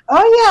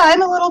 Oh, yeah,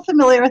 I'm a little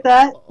familiar with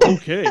that.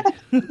 Okay.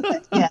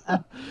 Yeah,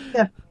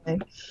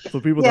 definitely.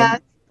 For people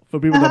that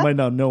might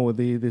not know,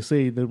 they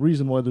say the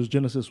reason why there's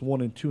Genesis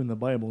 1 and 2 in the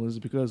Bible is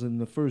because in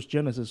the first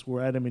Genesis,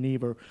 where Adam and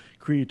Eve are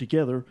created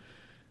together,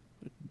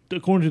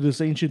 according to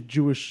this ancient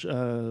Jewish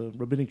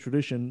rabbinic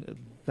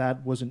tradition,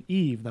 that wasn't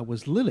Eve, that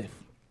was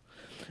Lilith.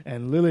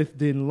 And Lilith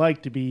didn't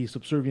like to be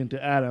subservient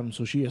to Adam,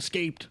 so she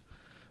escaped.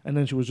 And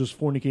then she was just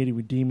fornicating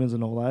with demons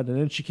and all that. And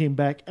then she came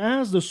back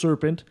as the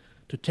serpent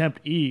to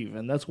tempt Eve.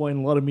 And that's why in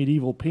a lot of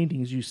medieval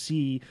paintings you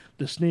see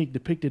the snake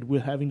depicted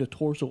with having the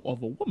torso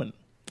of a woman.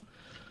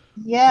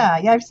 Yeah,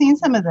 I've seen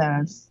some of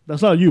those.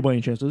 That's not you by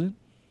any chance, is it?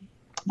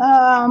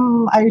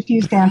 I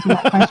refuse to answer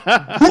that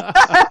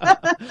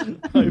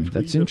question.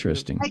 That's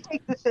interesting. I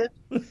take the fifth.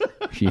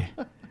 Yeah.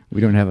 We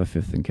don't have a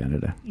fifth in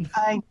Canada.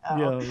 I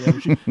know.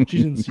 Yeah,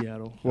 she's in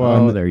Seattle.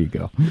 Well, there you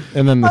go.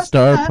 And then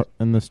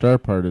the star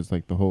part is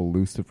like the whole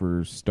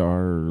Lucifer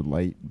star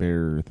light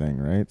bearer thing,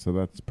 right? So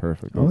that's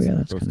perfect. Those,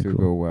 that's those kind two of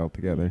cool. go well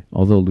together.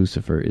 Although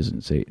Lucifer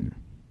isn't Satan.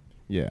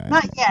 Yeah.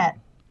 Not yet.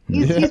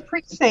 He's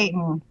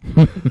pre-Satan.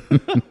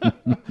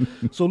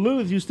 So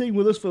Lilith, you're staying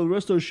with us for the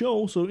rest of the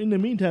show. So in the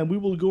meantime, we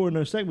will go in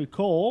our segment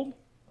called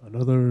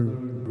Another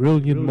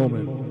Brilliant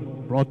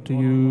Moment, brought to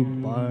you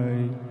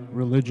by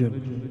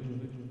Religion.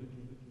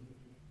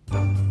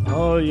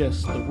 Oh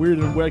yes, the weird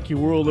and wacky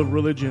world of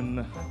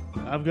religion.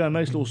 I've got a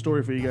nice little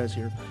story for you guys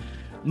here.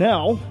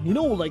 Now,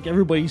 like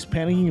everybody's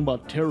panicking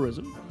about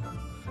terrorism.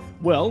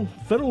 Well,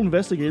 federal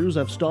investigators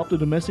have stopped a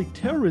domestic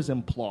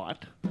terrorism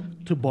plot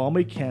to bomb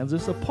a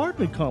Kansas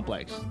apartment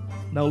complex.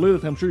 Now,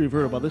 Lilith, I'm sure you've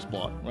heard about this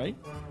plot, right?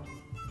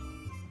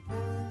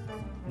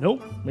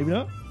 Nope, maybe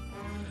not.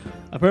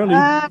 Apparently,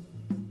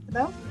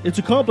 no. It's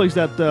a complex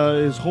that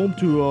is home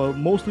to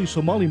mostly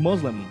Somali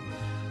Muslim.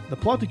 The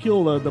plot to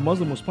kill the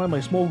Muslim was planned by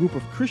a small group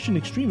of Christian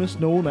extremists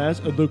known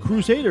as the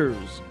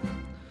Crusaders.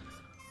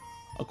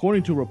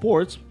 According to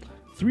reports,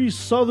 3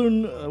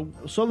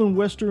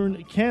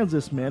 southwestern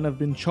Kansas men have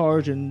been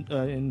charged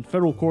in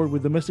federal court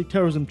with domestic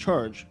terrorism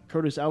charge.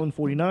 Curtis Allen,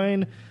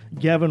 49,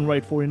 Gavin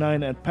Wright,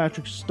 49, and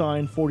Patrick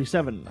Stein,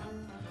 47.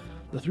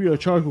 The 3 are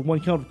charged with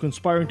 1 count of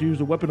conspiring to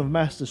use a weapon of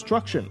mass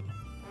destruction.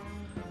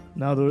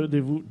 Now,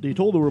 they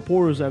told the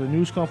reporters at a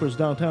news conference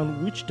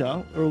downtown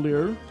Wichita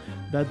earlier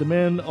that the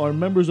men are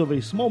members of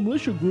a small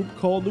militia group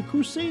called the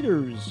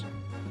Crusaders.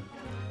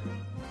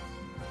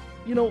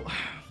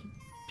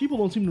 People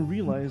don't seem to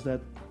realize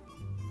that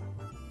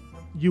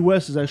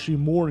U.S. is actually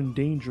more in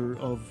danger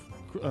of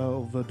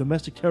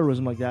domestic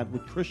terrorism like that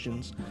with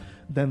Christians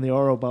than they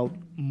are about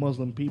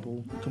Muslim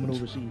people coming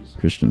overseas.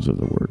 Christians are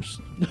the worst.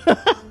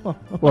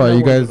 Well,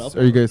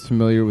 are you guys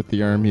familiar with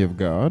the Army of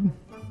God?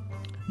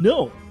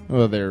 No.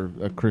 Well, they're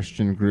a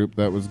Christian group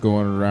that was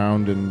going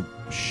around and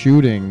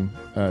shooting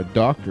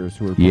doctors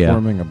who were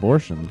performing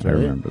abortions. Right? I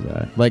remember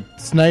that. Like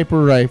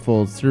sniper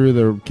rifles through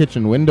the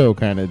kitchen window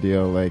kind of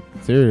deal. Like,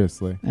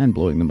 seriously. And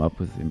blowing them up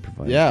with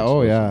improvised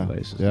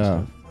devices.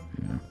 Yeah.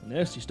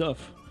 Nasty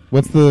stuff.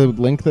 What's the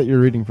link that you're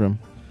reading from?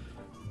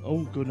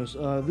 Oh, goodness.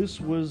 This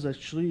was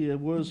actually, it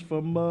was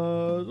from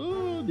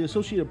the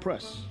Associated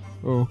Press.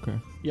 Oh, okay.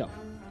 Yeah.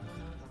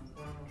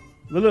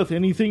 Lilith,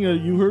 anything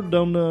you heard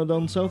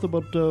down south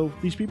about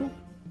these people?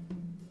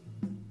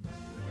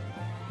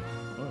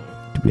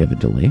 Do we have a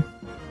delay?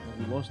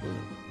 We lost Lilith.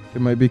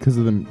 It might be because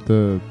of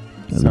the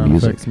sound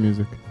music. effects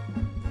music.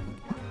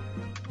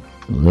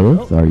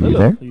 Lilith, are you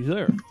there? Are you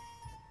there?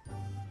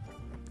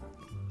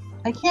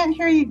 I can't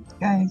hear you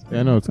guys.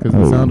 Yeah, no, it's because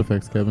of the sound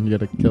effects, Kevin. You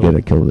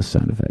gotta kill the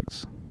sound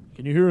effects.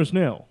 Can you hear us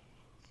now?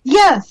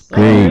 Yes.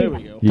 Great. There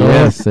we go.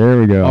 Yes, there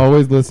we go.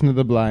 Always listen to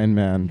the blind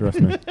man,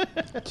 trust me.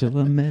 Till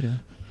I met a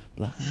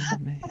blind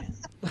man.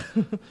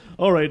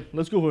 All right,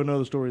 let's go for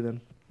another story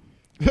then.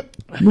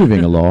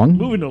 Moving along.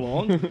 Moving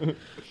along.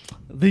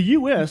 The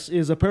U.S.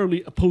 is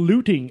apparently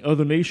polluting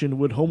other nation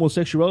with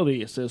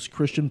homosexuality, says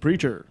Christian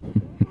preacher.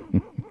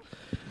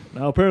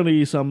 Now,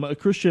 apparently, some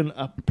Christian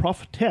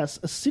prophetess,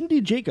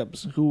 Cindy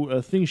Jacobs,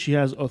 who thinks she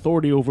has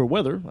authority over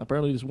weather.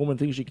 Apparently, this woman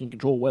thinks she can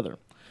control weather.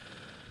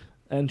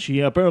 And she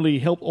apparently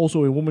helped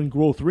also a woman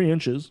grow 3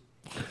 inches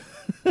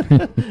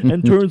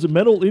and turns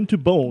metal into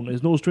bone,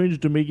 is no stranger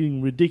to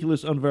making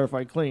ridiculous,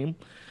 unverified claim.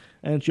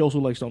 And she also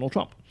likes Donald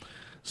Trump.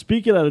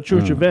 Speaking at a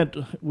church event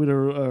with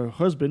her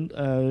husband,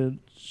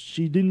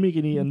 she didn't make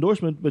any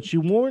endorsement, but she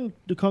warned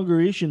the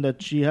congregation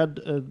that she had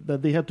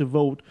that they had to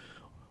vote,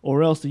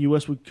 or else the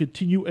U.S. would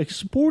continue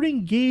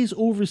exporting gays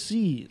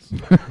overseas.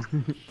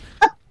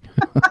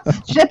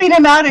 Shipping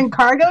them out in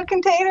cargo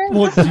containers?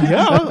 Well,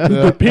 yeah,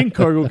 the pink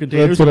cargo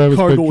containers, That's what I was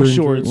cargo picturing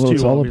shorts Well, too.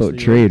 it's all obviously, about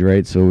trade,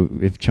 right? So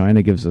if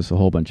China gives us a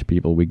whole bunch of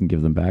people, we can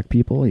give them back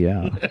people.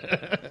 Yeah.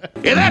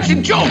 Yeah, that's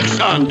a joke,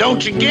 son.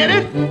 Don't you get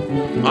it?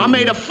 I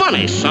made a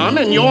funny, son,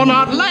 and you're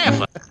not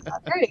laughing.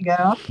 There you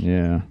go.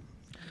 Yeah.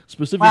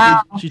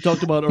 Specifically, she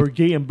talked about our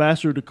gay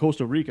ambassador to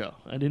Costa Rica.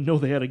 I didn't know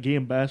they had a gay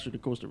ambassador to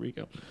Costa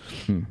Rica.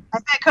 I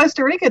bet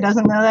Costa Rica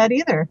doesn't know that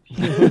either.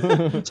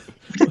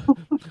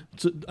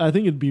 So I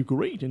think it'd be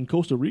great in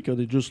Costa Rica.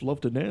 They just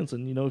love to dance,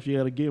 and if you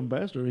had a gay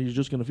ambassador, he's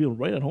just going to feel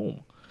right at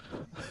home.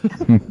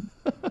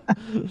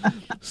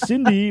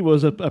 Cindy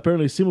was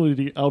apparently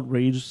similarly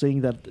outraged,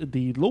 saying that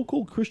the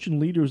local Christian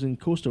leaders in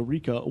Costa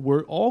Rica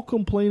were all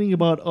complaining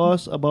about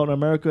us, about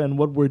America, and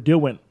what we're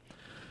doing.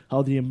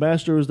 How the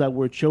ambassadors that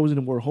were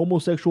chosen were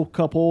homosexual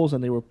couples,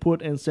 and they were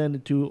put and sent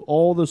into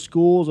all the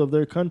schools of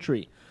their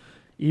country,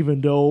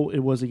 even though it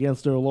was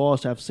against their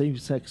laws to have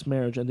same-sex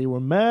marriage. And they were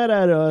mad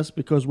at us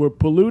because we're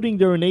polluting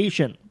their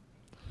nation.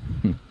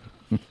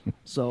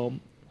 So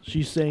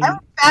she's saying... I would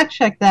fact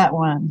check that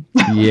one.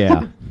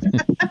 Yeah.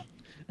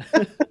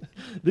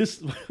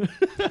 This...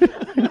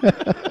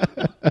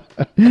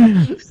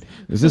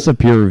 Is this a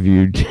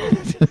peer-reviewed?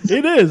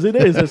 It is.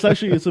 It's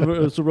actually it's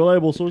a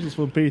reliable source. It's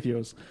from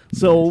Pathos.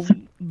 So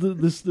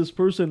this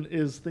person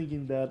is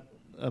thinking that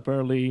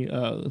apparently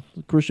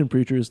Christian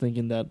preacher is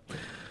thinking that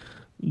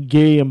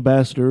gay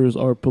ambassadors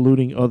are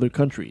polluting other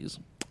countries.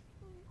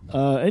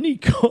 Any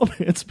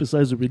comments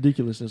besides the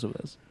ridiculousness of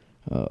this?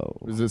 Oh,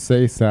 does it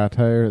say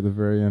satire at the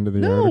very end of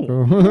the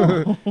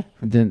article?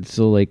 Then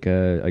so I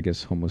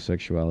guess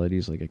homosexuality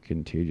is like a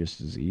contagious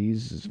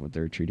disease is what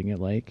they're treating it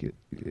like.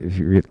 If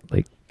you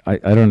I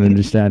don't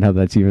understand how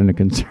that's even a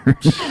concern.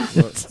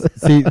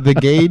 See, the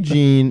gay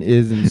gene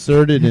is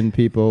inserted in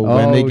people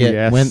when they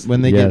get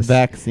when they get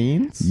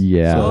vaccines.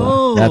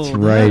 Yeah, that's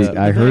right.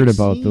 I heard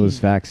about those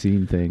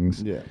vaccine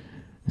things. Yeah.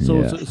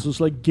 So it's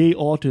like gay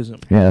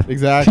autism. Yeah,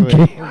 exactly.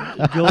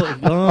 I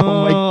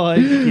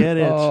get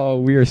it.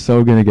 Oh, we are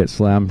so gonna get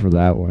slammed for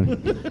that one.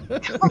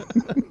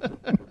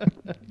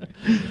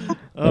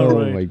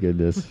 Right. My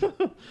goodness.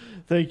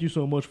 Thank you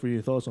so much for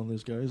your thoughts on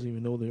this, guys,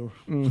 even though they were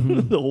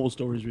the whole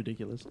story is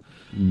ridiculous.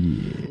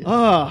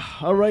 Yeah.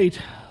 All right.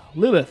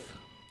 Lilith.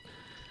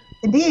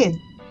 Indeed.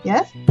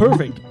 Yes?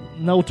 Perfect.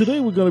 Now, today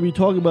we're going to be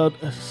talking about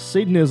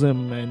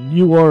Satanism, and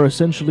you are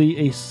essentially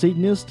a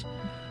Satanist,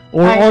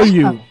 or are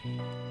you?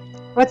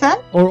 What's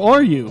that? Or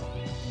are you?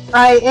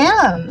 I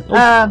am.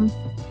 Oh.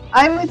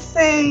 I would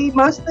say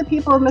most of the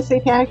people in the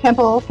Satanic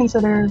Temple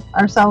consider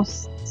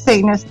ourselves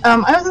Satanists.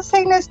 I was a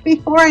Satanist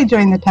before I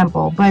joined the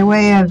temple by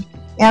way of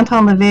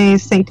Anton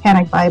LaVey's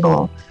Satanic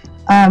Bible.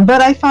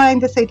 But I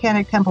find the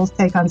Satanic Temple's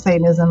take on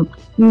Satanism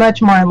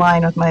much more in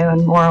line with my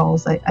own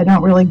morals. I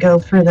don't really go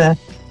for the,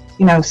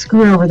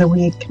 screw over the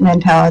weak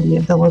mentality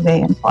of the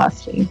LaVeyan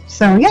philosophy.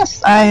 So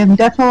yes, I am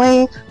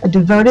definitely a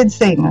devoted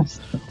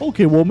Satanist.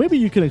 Okay, well maybe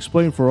you can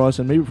explain for us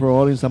and maybe for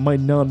our audience that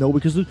might not know,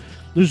 because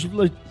there's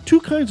like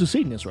two kinds of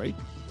Satanists, right?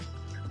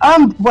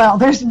 Well,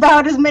 there's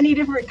about as many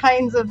different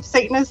kinds of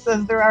Satanists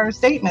as there are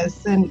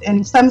Satanists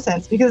in some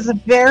sense, because it's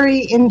a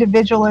very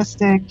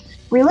individualistic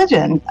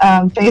religion.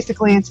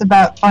 Basically, it's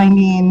about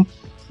finding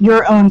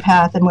your own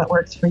path and what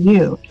works for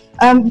you.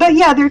 But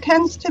yeah, there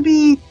tends to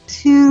be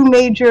two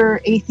major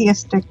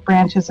atheistic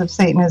branches of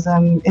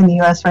Satanism in the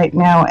U.S. right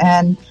now,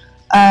 and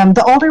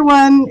the older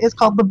one is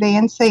called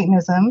LaVeyan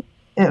Satanism.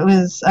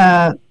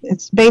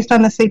 It's based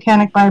on the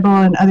Satanic Bible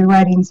and other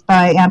writings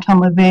by Anton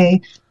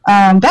LaVey.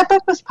 That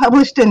book was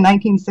published in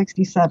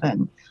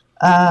 1967,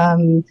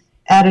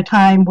 at a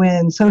time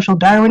when social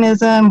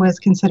Darwinism was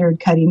considered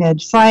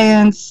cutting-edge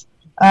science.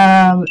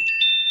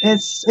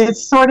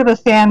 It's sort of a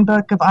fan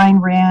book of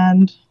Ayn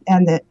Rand,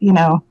 and that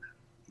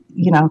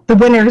the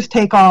winners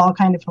take all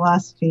kind of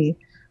philosophy.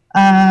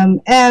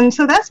 And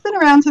so that's been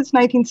around since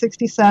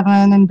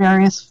 1967 in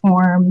various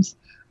forms.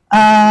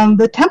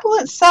 The temple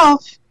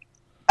itself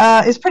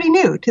is pretty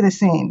new to the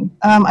scene.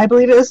 I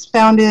believe it was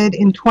founded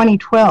in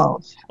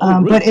 2012,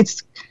 really? But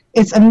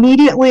it's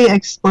immediately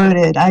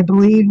exploded. I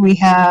believe we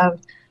have,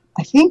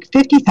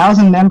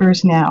 50,000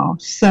 members now.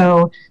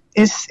 So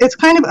it's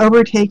kind of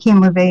overtaking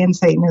LaVeyan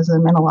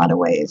Satanism in a lot of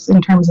ways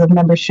in terms of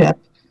membership.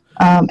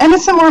 And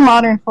it's a more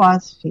modern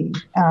philosophy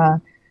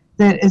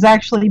that is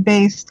actually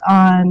based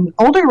on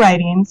older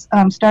writings,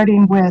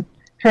 starting with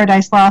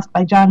Paradise Lost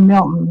by John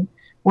Milton,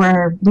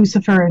 where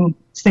Lucifer and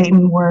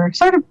Satan were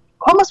sort of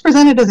almost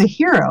presented as a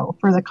hero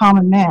for the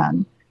common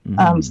man,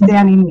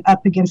 standing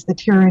up against the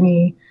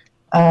tyranny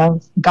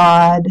of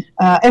God.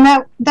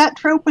 And that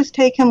trope was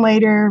taken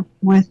later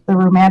with the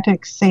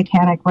romantic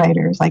satanic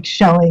writers like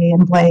Shelley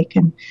and Blake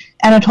and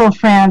Anatole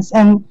France.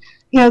 And,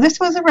 this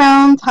was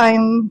around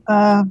time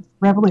of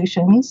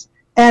revolutions,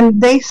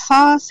 and they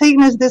saw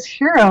Satan as this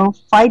hero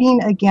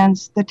fighting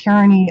against the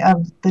tyranny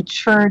of the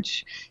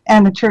church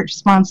and the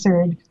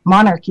church-sponsored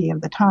monarchy of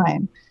the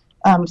time.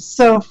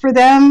 So for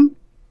them,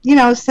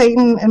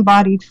 Satan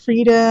embodied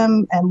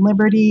freedom and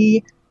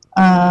liberty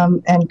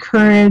and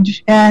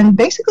courage and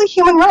basically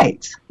human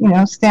rights,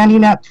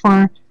 standing up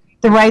for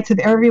the rights of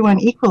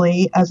everyone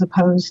equally as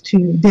opposed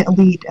to the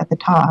elite at the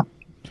top.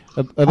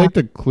 I'd like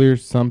to clear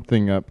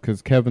something up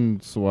because Kevin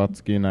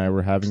Swatsky and I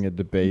were having a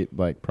debate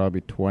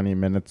probably 20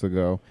 minutes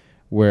ago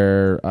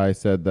where I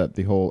said that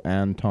the whole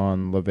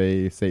Anton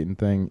LaVey Satan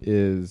thing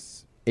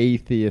is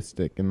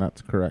atheistic, and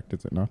that's correct,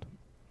 is it not?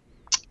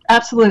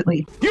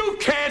 Absolutely. You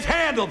can't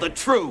handle the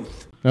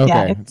truth. Okay,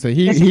 yeah, so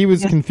he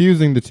was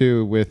confusing the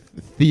two with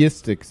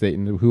theistic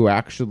Satan, who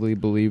actually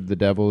believe the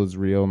devil is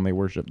real and they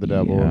worship the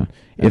devil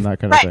and that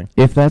kind of thing.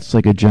 If that's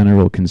a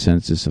general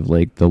consensus of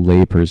the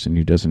layperson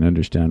who doesn't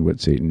understand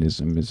what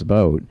Satanism is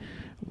about,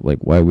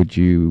 why would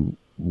you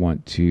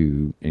want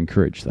to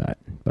encourage that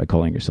by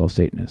calling yourself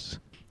Satanists?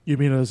 You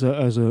mean as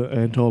a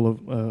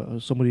Anton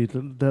somebody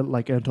that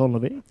like Anton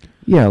LaVey?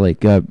 Yeah,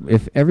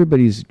 if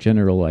everybody's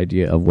general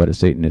idea of what a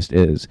Satanist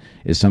is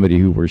somebody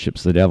who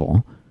worships the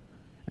devil.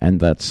 And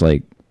that's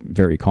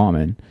very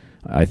common,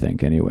 I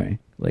think, anyway.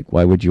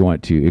 Why would you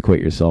want to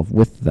equate yourself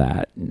with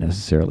that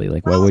necessarily?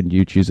 Why wouldn't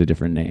you choose a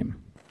different name?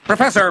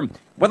 Professor,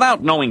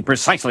 without knowing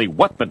precisely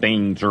what the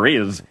danger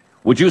is,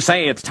 would you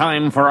say it's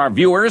time for our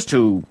viewers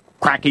to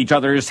crack each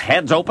other's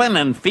heads open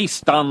and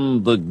feast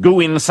on the goo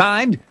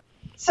inside?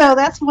 So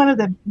that's one of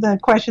the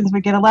questions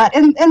we get a lot.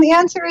 And the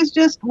answer is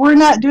just, we're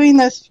not doing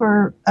this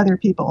for other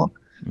people.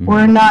 Mm-hmm.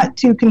 We're not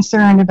too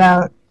concerned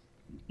about,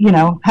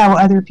 how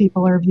other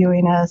people are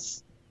viewing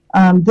us.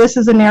 This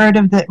is a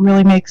narrative that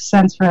really makes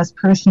sense for us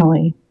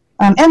personally.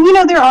 And,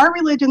 there are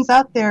religions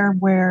out there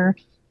where,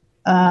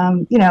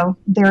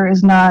 there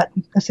is not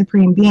a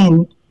supreme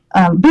being.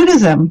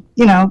 Buddhism,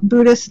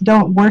 Buddhists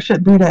don't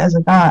worship Buddha as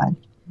a god.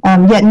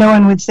 Yet no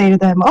one would say to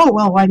them, oh,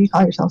 well, why do you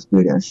call yourselves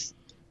Buddhists?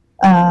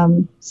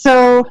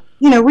 So,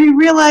 we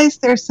realize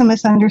there's some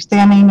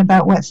misunderstanding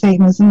about what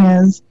Satanism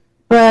is,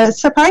 but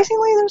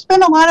surprisingly, there's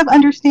been a lot of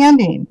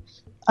understanding.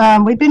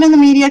 We've been in the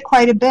media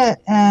quite a bit,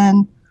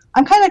 and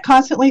I'm kind of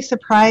constantly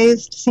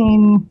surprised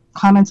seeing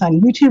comments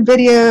on YouTube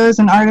videos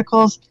and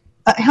articles.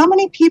 How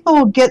many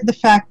people get the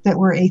fact that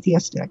we're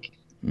atheistic?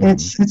 Mm-hmm.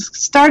 It's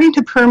starting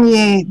to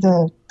permeate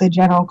the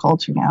general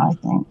culture now, I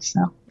think.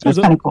 So that's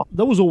kind of cool.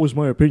 That was always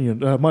my opinion.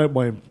 My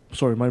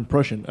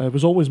impression. It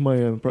was always my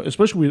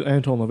especially with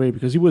Anton LaVey,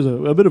 because he was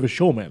a bit of a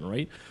showman,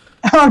 right?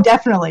 Oh,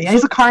 definitely.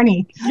 He's a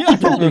carny. Yeah,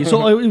 totally.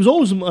 So I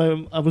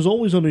was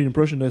always under the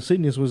impression that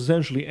Satanist was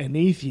essentially an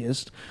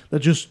atheist that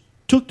just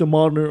took the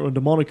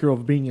moniker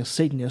of being a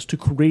Satanist to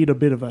create a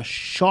bit of a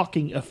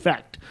shocking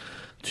effect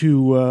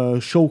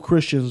to show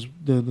Christians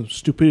the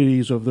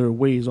stupidities of their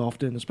ways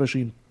often,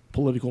 especially in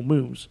political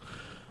moves.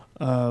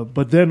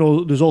 But then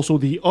there's also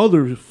the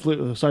other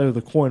side of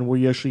the coin where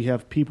you actually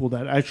have people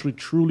that actually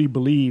truly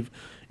believe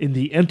in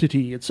the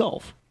entity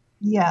itself.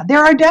 Yeah,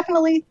 there are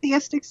definitely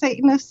theistic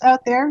Satanists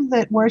out there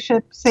that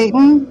worship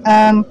Satan.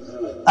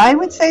 I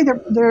would say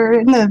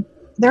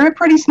they're a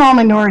pretty small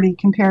minority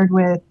compared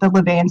with the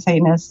LaVeyan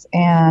Satanists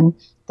and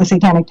the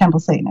Satanic Temple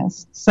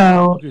Satanists.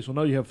 So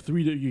now you have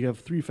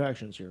three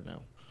factions here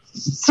now.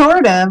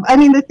 Sort of. I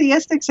mean, the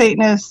theistic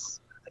Satanists,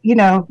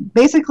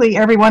 basically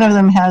every one of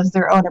them has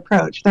their own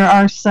approach. There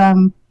are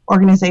some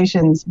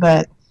organizations,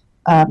 but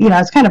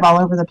it's kind of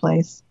all over the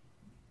place.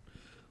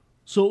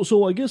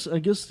 So I guess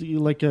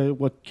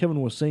what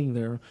Kevin was saying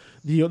there,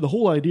 the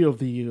whole idea of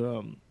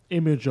the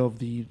image of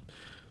the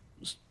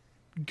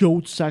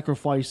goat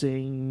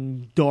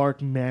sacrificing,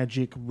 dark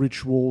magic,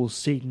 ritual,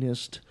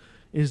 Satanist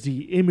is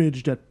the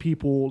image that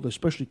people,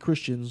 especially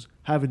Christians,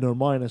 have in their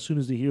mind as soon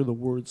as they hear the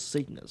word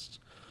Satanist.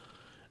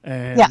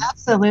 And yeah,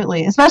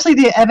 absolutely. Especially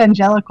the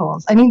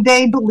evangelicals. I mean,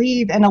 they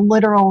believe in a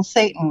literal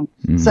Satan.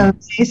 So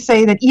they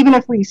say that even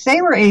if we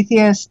say we're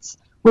atheists,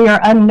 we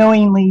are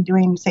unknowingly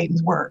doing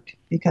Satan's work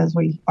because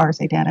we are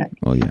satanic.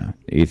 Well, yeah,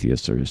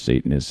 atheists are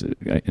Satanists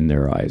in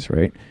their eyes,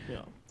 right?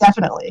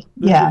 Definitely.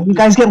 Yeah, you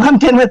guys get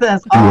lumped in with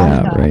us all the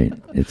time. Right.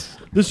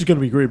 This is going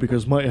to be great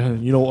because my,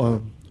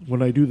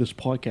 when I do this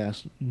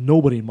podcast,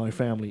 nobody in my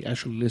family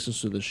actually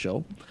listens to this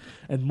show,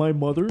 and my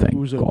mother,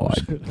 who's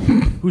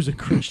a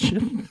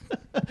Christian,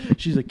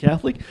 she's a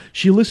Catholic.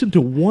 She listened to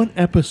one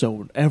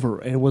episode ever,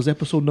 and it was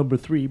episode number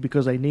 3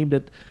 because I named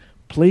it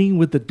 "Playing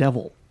with the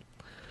Devil."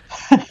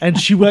 And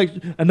she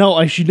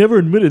never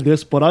admitted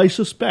this, but I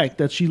suspect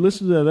that she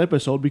listened to that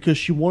episode because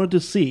she wanted to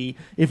see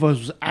if I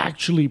was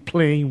actually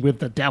playing with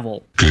the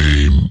devil.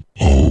 Game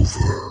over.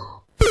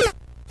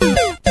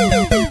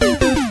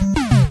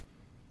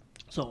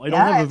 So I don't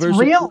have a very it's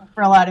real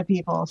for a lot of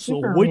people. So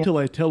Super wait real. till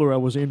I tell her I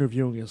was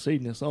interviewing a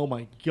Satanist. Oh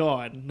my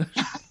God!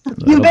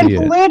 You've been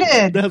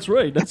polluted. That's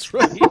right. That's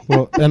right.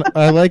 Well, and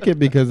I like it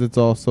because it's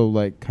also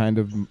like kind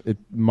of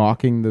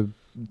mocking the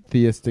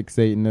theistic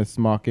Satanists,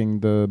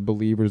 mocking the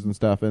believers and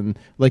stuff. And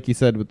like you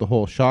said, with the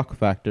whole shock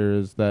factor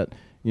is that,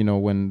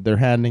 when they're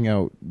handing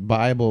out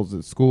Bibles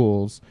at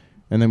schools,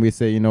 and then we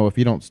say, if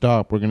you don't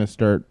stop, we're going to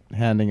start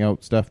handing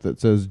out stuff that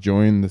says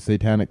join the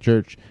Satanic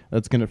Church.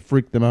 That's going to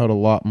freak them out a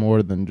lot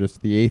more than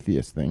just the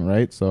atheist thing,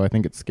 right? So I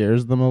think it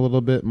scares them a little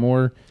bit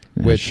more.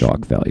 Which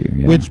shock value,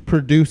 yeah. Which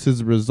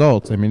produces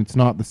results. I mean, it's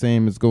not the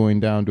same as going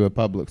down to a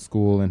public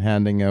school and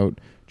handing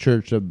out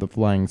Church of the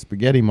Flying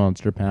Spaghetti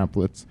Monster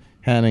pamphlets.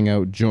 Handing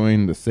out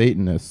join the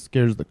Satanists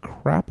scares the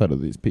crap out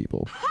of these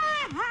people.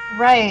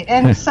 Right.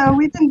 And so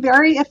we've been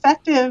very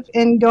effective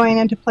in going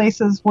into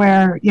places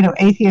where,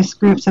 atheist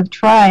groups have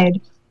tried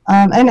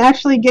and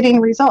actually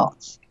getting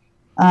results.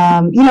 We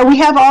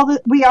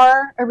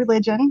are a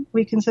religion.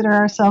 We consider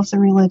ourselves a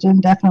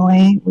religion,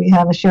 definitely. We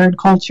have a shared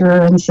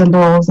culture and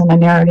symbols and a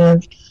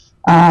narrative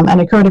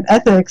and a code of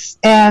ethics.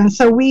 And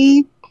so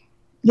we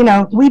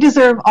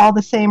deserve all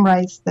the same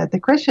rights that the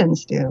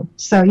Christians do.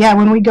 So, yeah,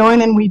 when we go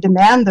in and we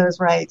demand those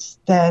rights,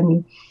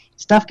 then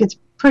stuff gets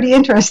pretty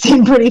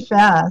interesting pretty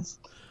fast.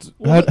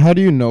 How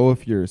do you know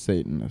if you're a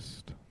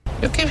Satanist?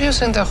 You keep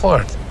using the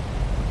word.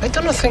 I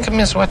don't think it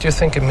means what you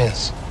think it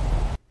means.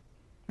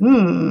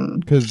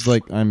 Because,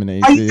 I'm an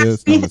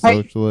atheist, I'm a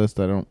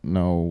socialist. I don't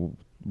know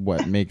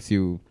what makes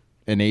you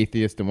an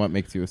atheist and what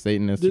makes you a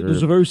Satanist.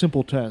 There's a very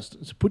simple test.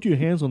 So put your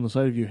hands on the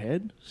side of your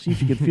head. See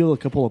if you can feel a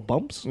couple of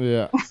bumps.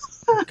 Yeah.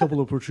 A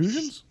couple of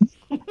protrusions.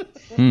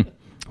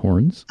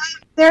 Horns.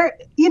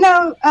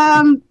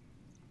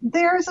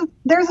 There's a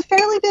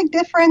fairly big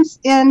difference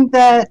in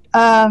that,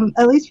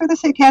 at least for the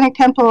Satanic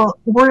Temple,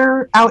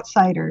 we're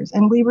outsiders,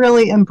 and we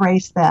really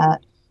embrace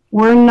that.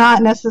 We're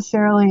not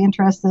necessarily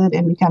interested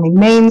in becoming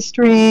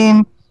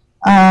mainstream.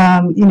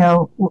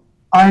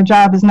 Our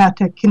job is not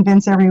to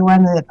convince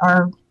everyone that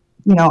our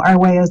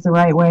way is the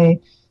right way.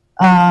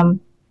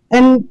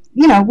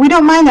 We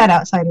don't mind that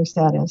outsider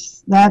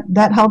status.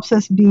 That helps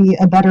us be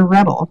a better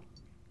rebel.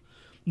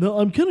 No,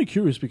 I'm kind of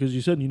curious because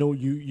you said,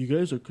 you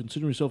guys are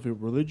considering yourself a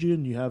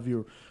religion, you have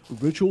your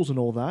rituals and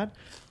all that.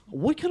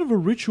 What kind of a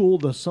ritual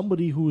does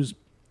somebody who is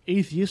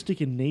atheistic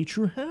in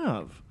nature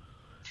have?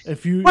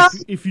 If you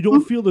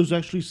don't feel there's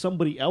actually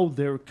somebody out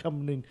there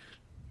coming in,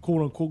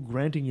 quote unquote,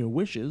 granting your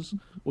wishes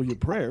or your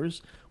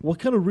prayers, what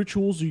kind of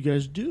rituals do you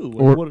guys do?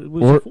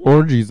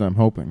 Orgies, I'm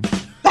hoping.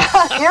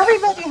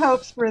 Everybody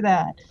hopes for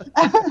that.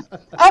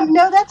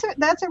 No,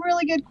 that's a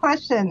really good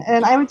question,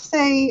 and I would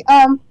say,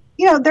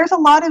 there's a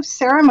lot of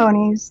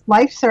ceremonies,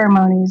 life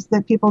ceremonies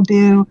that people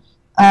do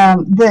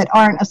that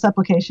aren't a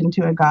supplication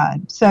to a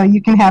god. So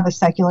you can have a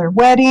secular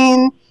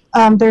wedding.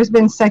 There's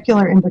been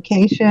secular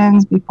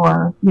invocations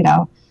before,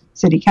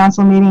 city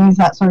council meetings,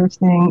 that sort of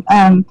thing.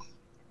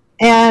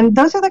 And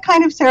those are the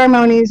kind of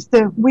ceremonies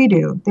that we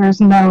do. There's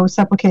no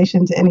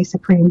supplication to any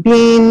supreme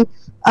being.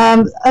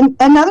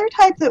 Another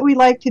type that we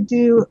like to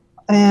do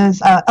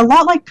is a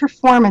lot like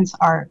performance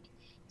art.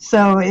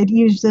 So it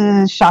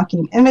uses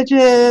shocking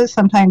images,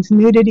 sometimes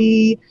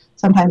nudity,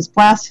 sometimes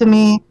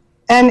blasphemy.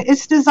 And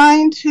it's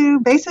designed to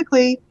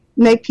basically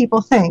make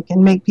people think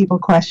and make people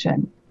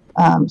question.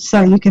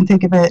 So you can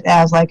think of it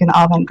as like an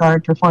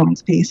avant-garde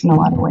performance piece in a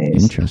lot of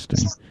ways. Interesting.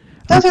 So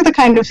those are the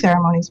kind of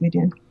ceremonies we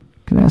do.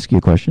 Can I ask you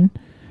a question?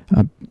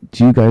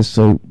 Do you guys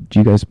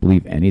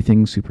believe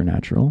anything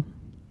supernatural?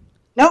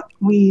 Nope.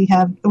 We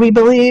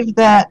believe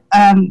that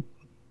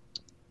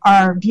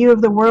our view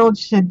of the world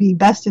should be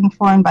best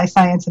informed by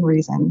science and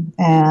reason.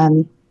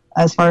 And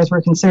as far as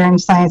we're concerned,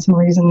 science and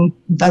reason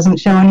doesn't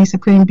show any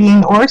supreme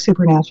being or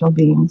supernatural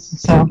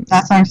beings. So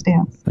that's our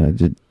stance. I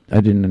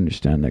didn't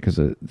understand that because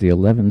the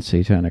 11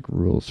 satanic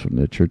rules from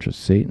the Church of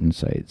Satan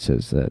site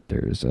says that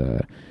there's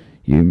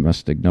you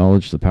must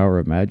acknowledge the power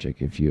of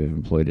magic if you have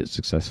employed it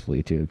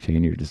successfully to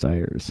obtain your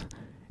desires.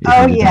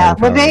 Oh yeah,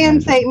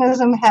 LaVeyan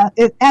Satanism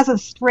has a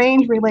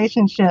strange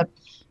relationship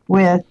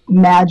with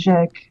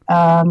magic.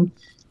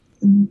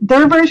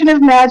 Their version of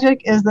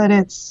magic is that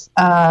it's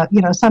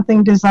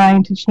something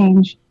designed to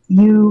change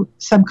you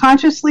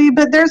subconsciously,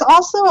 but there's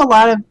also a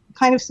lot of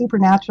kind of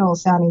supernatural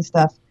sounding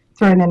stuff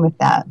thrown in with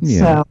that.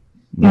 Yeah.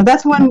 So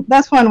that's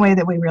one way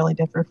that we really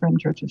differ from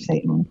Church of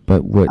Satan.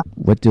 But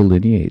what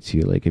delineates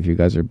you? Like if you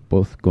guys are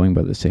both going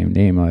by the same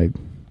name,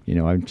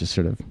 I'm just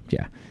sort of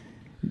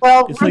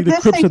Well, It's we're like the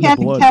this Crips and the Satanic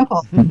Blood.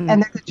 Temple,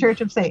 and they're the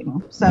Church of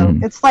Satan, so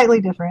it's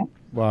slightly different.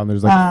 Wow, and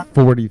there's like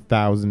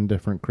 40,000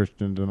 different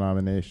Christian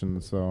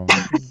denominations. So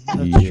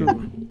That's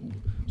true.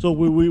 So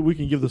we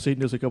can give the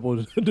Satanists a couple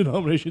of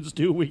denominations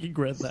too. We can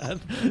grant that.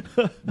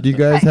 Do you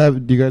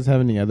guys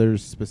have any other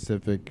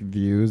specific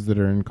views that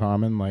are in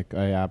common? Like,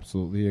 I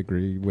absolutely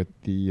agree with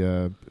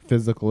the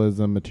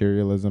physicalism,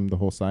 materialism, the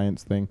whole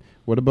science thing.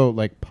 What about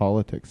like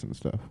politics and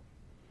stuff?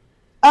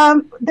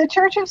 The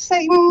Church of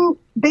Satan,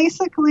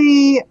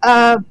 basically,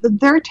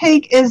 their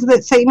take is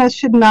that Satanists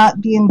should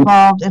not be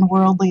involved in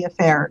worldly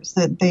affairs,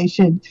 that they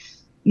should,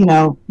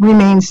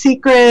 remain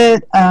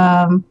secret,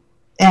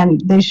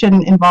 and they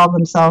shouldn't involve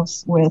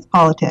themselves with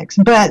politics.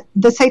 But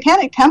the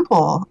Satanic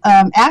Temple,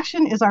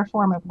 action is our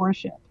form of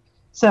worship.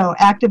 So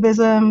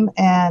activism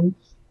and,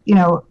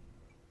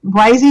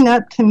 rising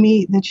up to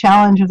meet the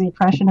challenge of the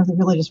oppression of the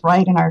religious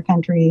right in our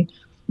country,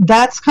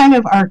 that's kind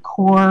of our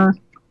core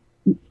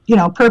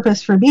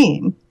purpose for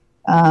being.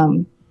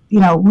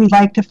 We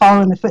like to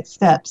follow in the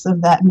footsteps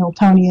of that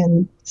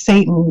Miltonian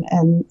Satan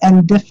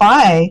and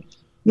defy,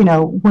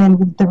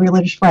 when the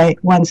religious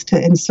right wants to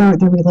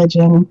insert the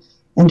religion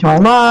into our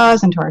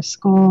laws, into our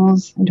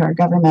schools, into our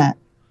government.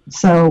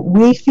 So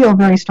we feel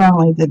very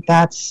strongly that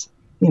that's,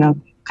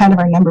 kind of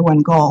our number one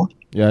goal.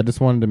 Yeah, I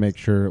just wanted to make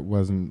sure it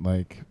wasn't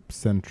like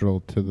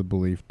central to the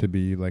belief to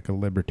be like a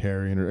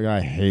libertarian.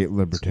 I hate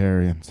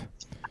libertarians.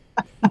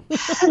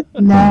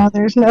 No,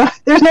 there's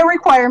no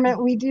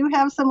requirement. We do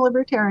have some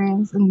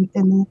libertarians in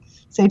the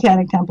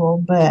Satanic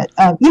Temple, but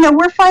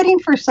we're fighting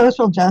for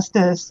social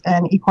justice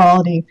and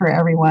equality for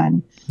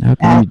everyone.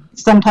 And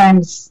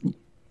sometimes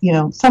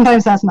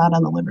that's not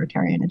on the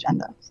libertarian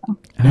agenda. So.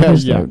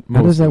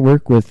 How does that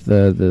work with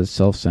the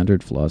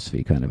self-centered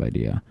philosophy kind of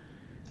idea?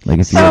 Like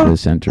if you're the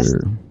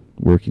center,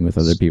 working with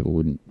other people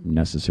wouldn't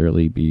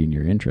necessarily be in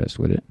your interest,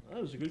 would it?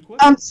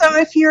 So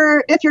if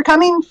you're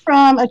coming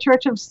from a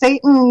Church of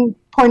Satan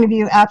point of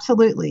view,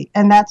 absolutely,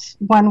 and that's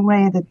one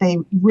way that they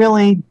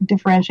really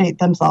differentiate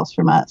themselves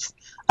from us.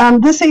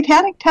 The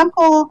Satanic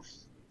Temple,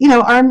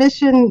 our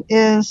mission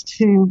is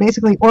to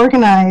basically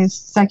organize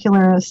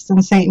secularists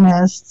and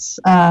Satanists,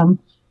 to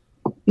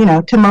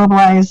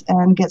mobilize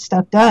and get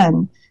stuff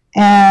done.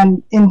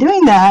 And in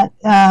doing that,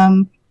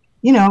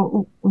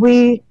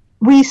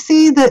 we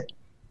see that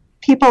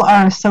people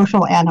are a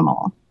social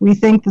animal. We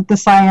think that the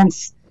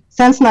science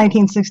since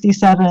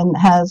 1967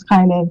 has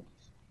kind of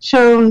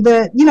shown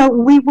that,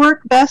 we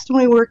work best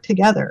when we work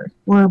together.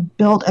 We're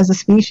built as a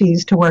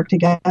species to work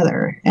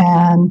together.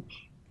 And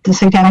the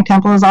Satanic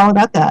Temple is all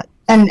about that.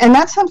 And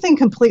that's something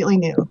completely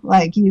new.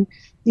 Like you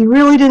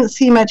really didn't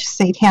see much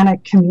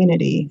satanic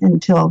community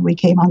until we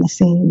came on the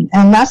scene.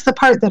 And that's the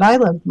part that I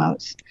loved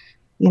most.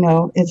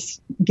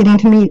 It's getting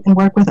to meet and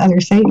work with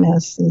other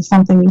Satanists is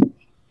something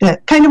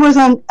that kind of was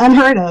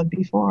unheard of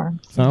before.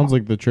 Sounds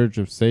like the Church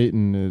of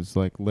Satan is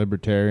like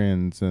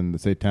libertarians and the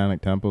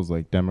Satanic Temple is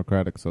like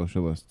democratic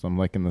socialists. I'm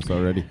liking this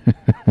already.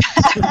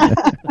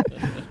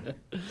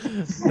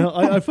 Now,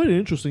 I find it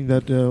interesting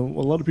that a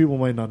lot of people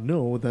might not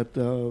know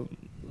that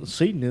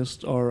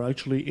Satanists are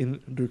actually, in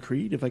their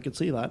creed, if I could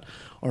say that,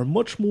 are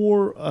much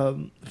more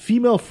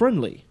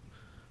female-friendly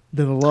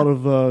than a lot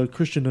of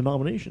Christian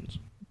denominations.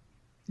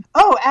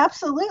 Oh,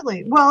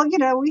 absolutely. Well,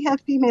 we have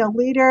female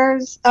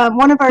leaders.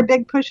 One of our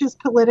big pushes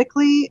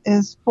politically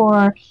is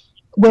for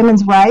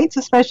women's rights,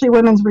 especially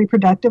women's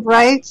reproductive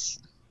rights.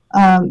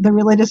 The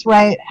religious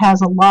right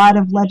has a lot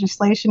of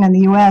legislation in the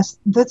U.S.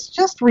 that's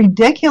just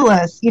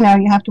ridiculous. You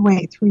have to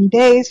wait 3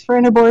 days for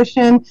an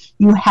abortion.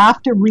 You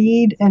have to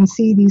read and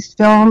see these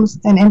films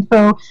and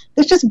info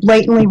that's just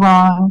blatantly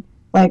wrong,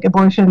 like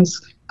abortions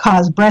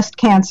cause breast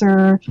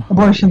cancer,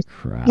 abortions,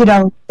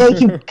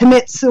 make you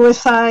commit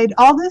suicide.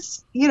 All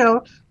this,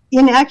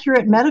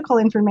 inaccurate medical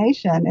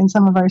information in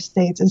some of our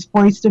states is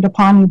foisted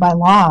upon you by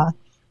law.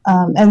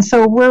 And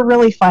so we're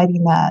really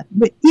fighting that.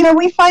 But,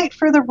 we fight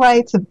for the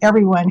rights of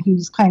everyone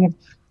who's kind of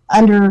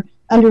under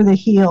the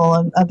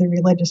heel of the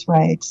religious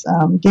rights.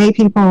 Gay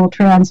people,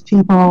 trans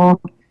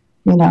people,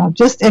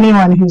 just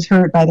anyone who's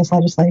hurt by this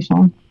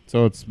legislation.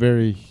 So it's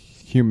very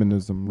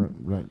humanism,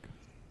 right?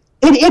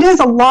 It is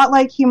a lot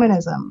like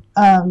humanism.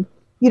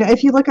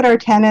 If you look at our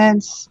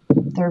tenets,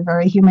 they're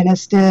very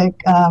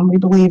humanistic. We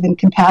believe in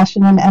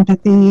compassion and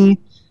empathy.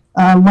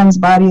 One's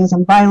body is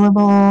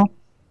inviolable.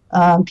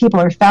 People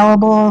are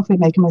fallible. If we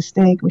make a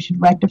mistake, we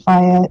should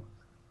rectify it.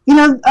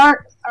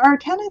 Our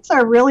tenets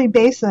are really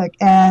basic,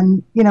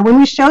 and when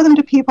we show them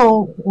to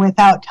people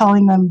without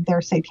telling them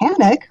they're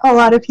satanic, a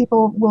lot of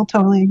people will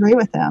totally agree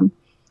with them.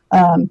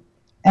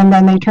 and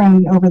then they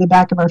turn over the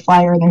back of our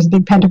flyer and there's a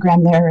big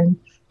pentagram there, and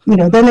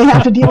then they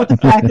have to deal with the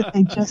fact that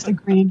they just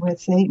agreed with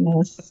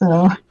Satanists.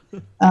 So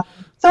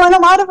in a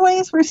lot of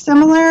ways we're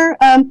similar,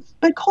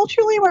 but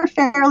culturally we're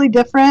fairly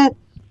different.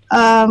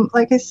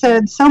 Like I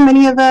said, so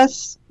many of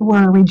us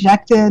were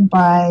rejected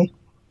by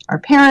our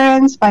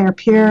parents, by our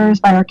peers,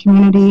 by our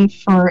community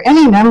for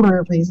any number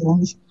of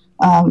reasons.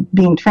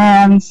 Being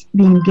trans,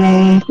 being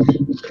gay,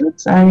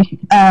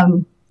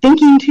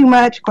 thinking too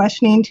much,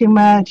 questioning too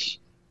much,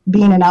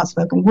 being an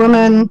outspoken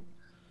woman.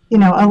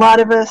 A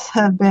lot of us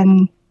have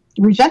been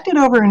rejected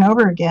over and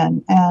over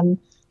again. And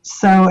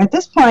so at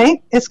this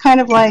point, it's kind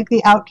of like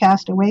the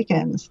outcast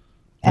awakens.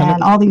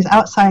 And all these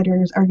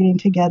outsiders are getting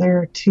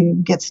together to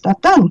get stuff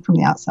done from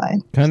the outside.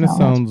 Kind of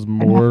sounds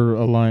more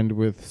aligned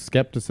with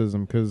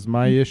skepticism, because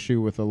my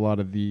issue with a lot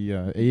of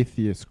the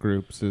atheist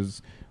groups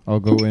is I'll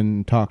go in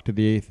and talk to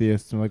the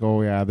atheists and like,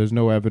 oh yeah, there's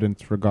no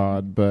evidence for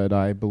God, but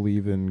I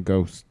believe in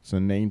ghosts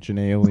and ancient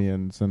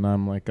aliens, and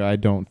I'm like, I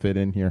don't fit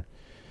in here.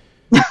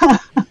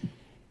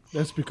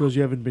 That's because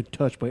you haven't been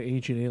touched by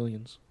ancient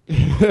aliens.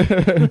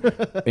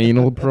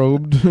 Anal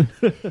probed.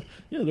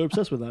 Yeah, they're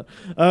obsessed with that.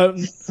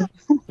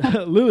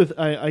 Lilith,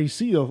 I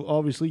see,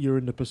 obviously, you're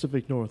in the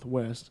Pacific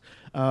Northwest.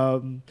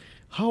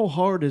 How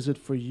hard is it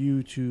for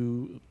you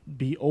to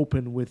be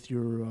open with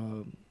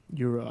your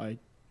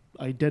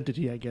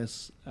identity, I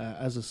guess,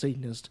 as a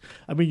Satanist?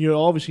 I mean, you're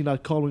obviously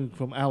not calling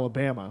from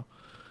Alabama.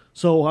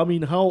 So, I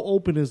mean, how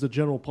open is the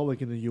general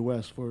public in the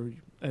U.S. for,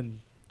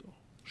 and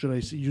should I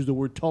use the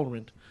word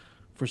tolerant,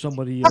 for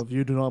somebody of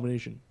your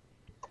denomination?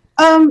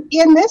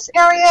 In this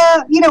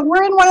area,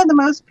 we're in one of the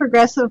most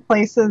progressive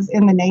places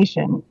in the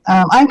nation.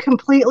 I'm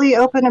completely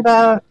open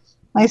about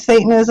my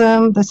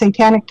Satanism. The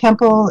Satanic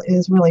Temple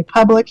is really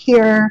public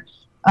here.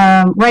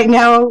 Right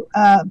now,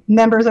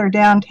 members are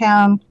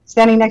downtown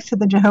standing next to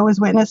the Jehovah's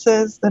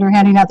Witnesses that are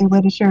handing out their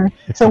literature.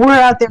 So we're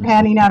out there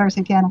handing out our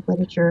satanic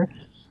literature.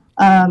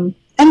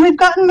 And we've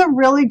gotten a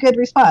really good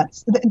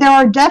response. There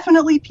are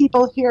definitely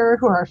people here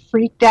who are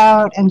freaked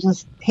out and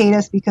just hate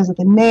us because of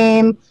the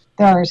name.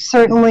 There are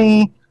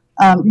certainly,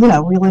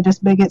 religious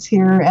bigots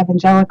here,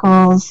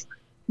 evangelicals.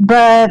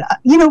 But,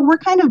 we're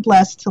kind of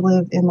blessed to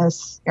live in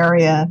this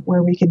area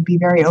where we could be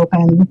very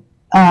open.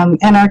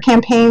 And our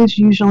campaigns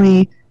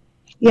usually,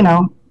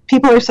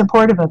 people are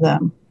supportive of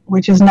them,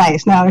 which is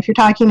nice. Now, if you're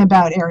talking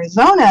about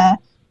Arizona,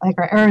 like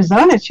our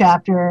Arizona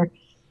chapter,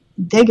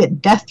 they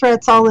get death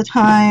threats all the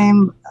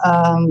time.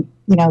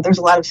 There's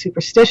a lot of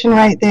superstition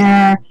right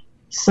there.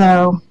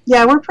 So,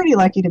 yeah, we're pretty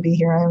lucky to be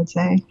here, I would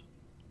say.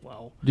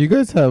 Wow. Do you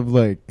guys have,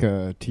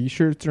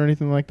 T-shirts or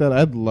anything like that?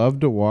 I'd love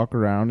to walk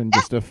around and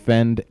just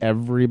offend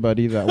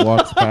everybody that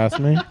walks past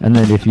me. And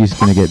then if he's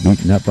going to get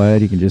beaten up by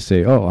it, he can just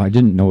say, oh, I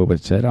didn't know what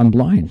it said. I'm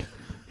blind.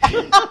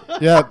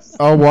 Yeah,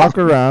 I'll walk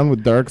around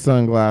with dark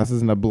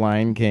sunglasses and a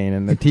blind cane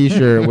and a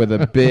T-shirt with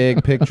a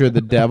big picture of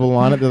the devil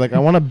on it. They're like, I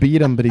want to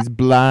beat him, but he's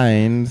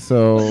blind,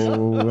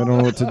 so I don't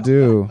know what to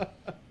do.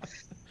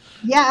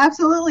 Yeah,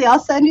 absolutely. I'll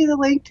send you the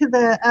link to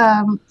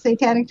the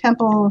Satanic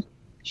Temple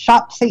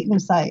Shop Satan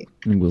site.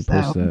 And we'll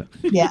post that.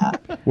 Yeah.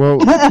 Well,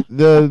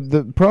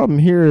 the problem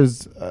here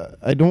is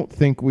I don't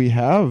think we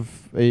have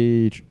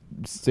a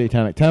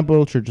Satanic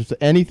Temple, church,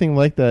 anything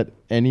like that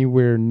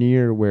anywhere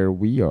near where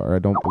we are. I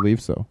don't believe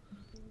so.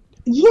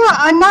 Yeah,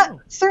 I'm not.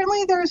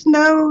 Certainly, there's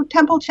no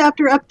temple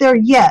chapter up there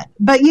yet.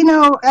 But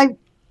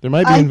there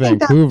might be in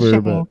Vancouver,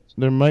 but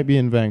there might be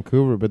in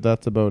Vancouver, but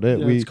that's about it.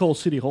 Yeah, it's called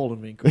City Hall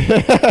in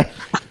Vancouver.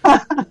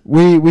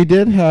 we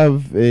did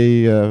have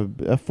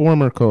a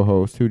former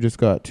co-host who just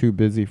got too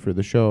busy for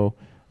the show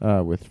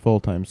with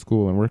full-time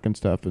school and work and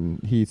stuff,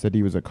 and he said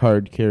he was a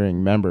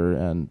card-carrying member,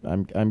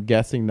 and I'm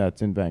guessing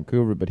that's in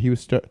Vancouver. But he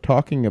was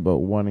talking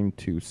about wanting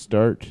to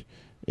start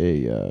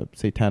a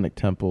Satanic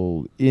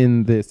Temple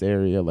in this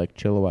area, like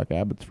Chilliwack,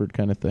 Abbotsford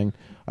kind of thing.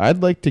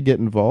 I'd like to get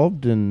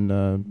involved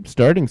in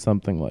starting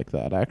something like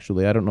that,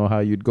 actually. I don't know how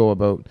you'd go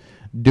about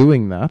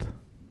doing that.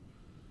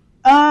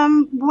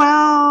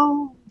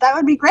 Well, that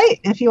would be great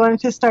if you wanted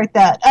to start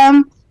that.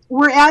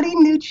 We're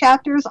adding new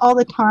chapters all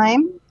the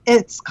time.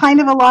 It's kind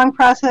of a long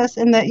process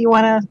in that you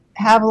want to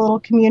have a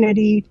little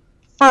community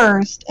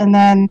first, and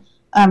then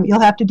you'll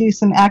have to do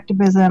some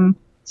activism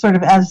sort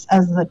of as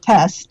the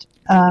test.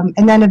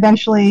 And then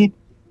eventually,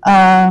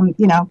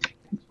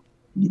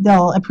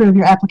 they'll approve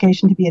your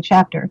application to be a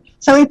chapter.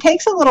 So it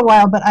takes a little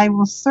while, but I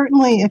will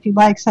certainly, if you'd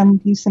like, send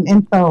you some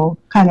info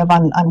kind of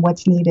on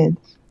what's needed.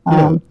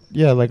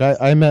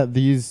 I met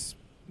these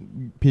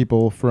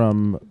people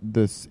from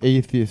this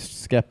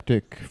atheist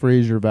skeptic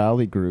Fraser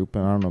Valley group,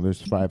 and I don't know,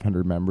 there's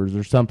 500 members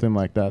or something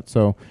like that.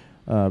 So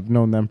I've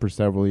known them for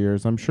several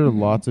years. I'm sure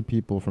lots of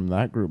people from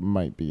that group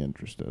might be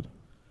interested.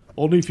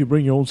 Only if you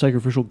bring your own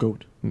sacrificial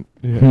goat.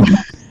 Yeah.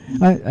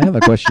 I have a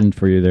question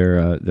for you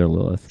there,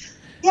 Lilith.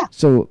 Yeah.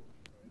 So,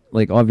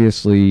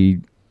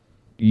 obviously,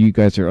 you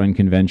guys are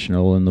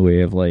unconventional in the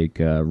way of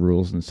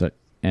rules and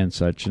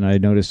such. And I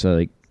noticed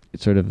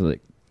it's sort of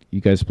you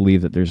guys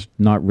believe that there's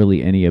not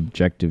really any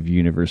objective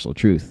universal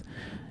truth.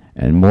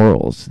 and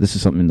morals. This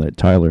is something that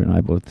Tyler and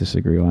I both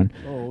disagree on.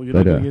 Oh, you're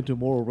not going to get into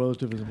moral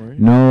relativism, right?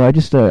 No, I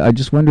just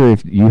wonder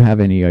if you have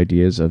any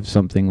ideas of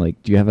something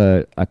like, do you have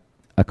a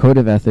code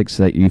of ethics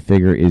that you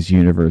figure is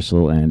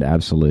universal and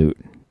absolute?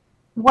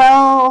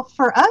 Well,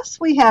 for us,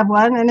 we have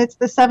one, and it's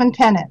the 7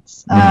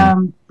 tenets.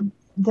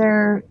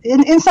 They're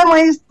in some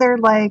ways they're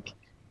like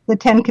the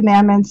 10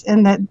 Commandments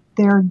in that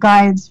they're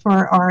guides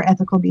for our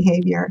ethical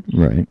behavior.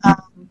 Right.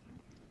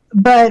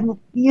 But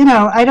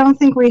I don't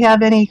think we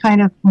have any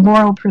kind of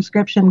moral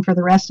prescription for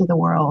the rest of the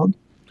world.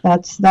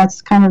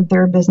 That's kind of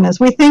their business.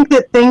 We think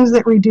that things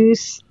that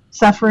reduce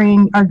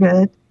suffering are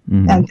good,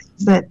 and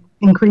things that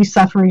increase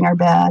suffering are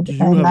bad. Do you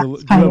have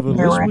a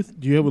list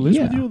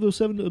with you of those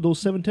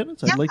seven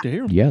tenets? I'd like to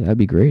hear them. Yeah, that'd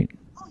be great.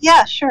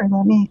 Yeah, sure.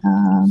 Let me.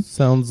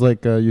 Sounds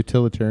like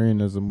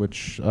utilitarianism,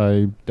 which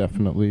I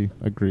definitely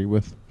agree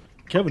with.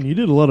 Kevin, you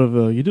did a lot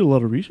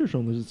of research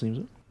on this. It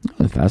seems.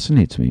 It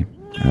fascinates me.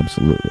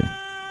 Absolutely.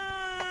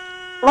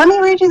 Let me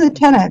read you the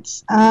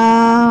tenets.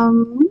 Let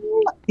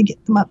me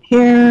get them up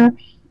here.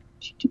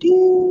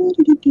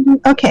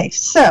 Okay,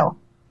 so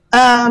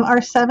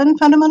our 7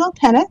 fundamental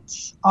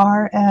tenets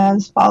are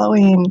as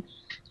following.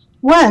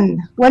 1,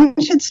 one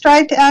should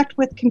strive to act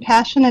with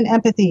compassion and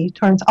empathy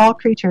towards all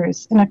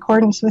creatures in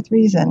accordance with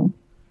reason.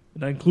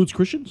 And that includes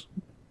Christians?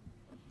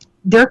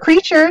 They're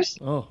creatures.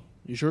 Oh,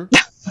 you sure?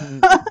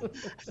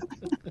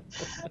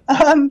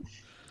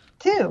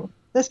 2,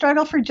 the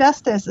struggle for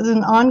justice is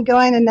an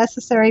ongoing and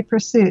necessary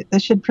pursuit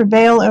that should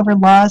prevail over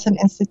laws and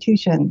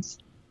institutions.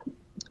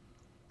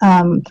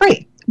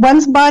 3,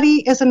 one's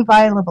body is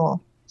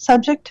inviolable,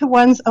 subject to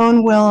one's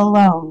own will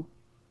alone.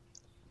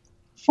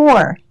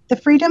 4, the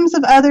freedoms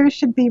of others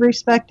should be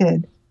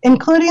respected,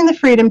 including the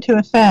freedom to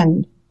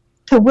offend.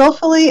 To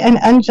willfully and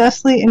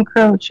unjustly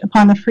encroach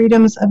upon the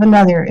freedoms of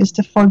another is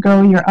to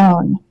forego your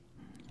own.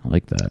 I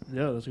like that.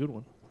 Yeah, that's a good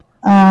one.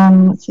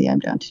 Let's see, I'm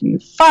down to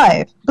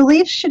 5.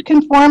 Beliefs should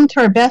conform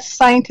to our best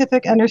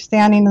scientific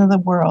understanding of the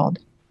world.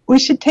 We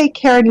should take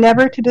care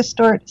never to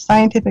distort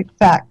scientific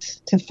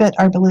facts to fit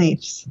our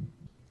beliefs.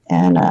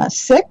 And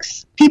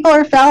 6, people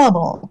are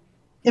fallible.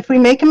 If we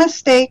make a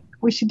mistake,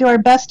 we should do our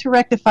best to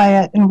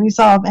rectify it and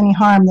resolve any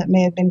harm that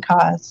may have been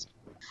caused.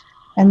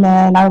 And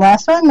then our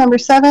last one, number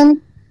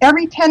 7,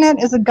 every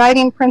tenet is a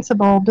guiding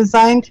principle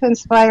designed to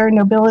inspire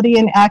nobility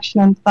in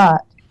action and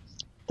thought.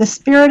 The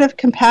spirit of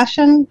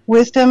compassion,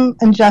 wisdom,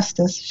 and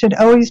justice should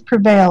always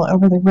prevail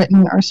over the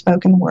written or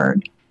spoken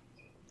word.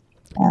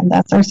 And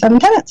that's our 7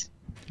 tenets.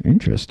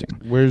 Interesting.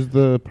 Where's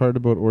the part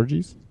about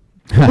orgies?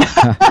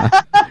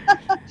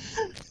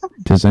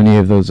 Does any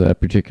of those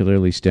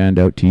particularly stand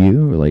out to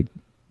you, or like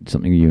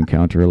something you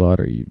encounter a lot,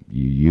 or you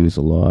use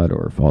a lot,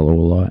 or follow a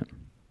lot?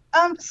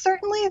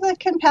 Certainly the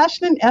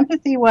compassion and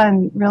empathy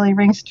one really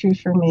rings true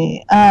for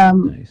me.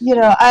 Nice.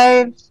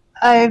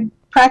 I've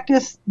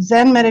practiced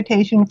Zen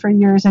meditation for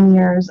years and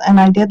years, and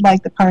I did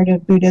like the part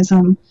of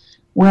Buddhism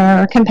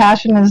where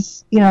compassion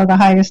is, the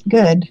highest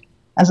good,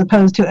 as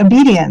opposed to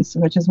obedience,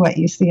 which is what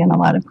you see in a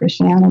lot of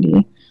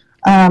Christianity.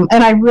 And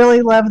I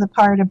really love the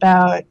part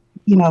about,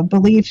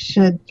 beliefs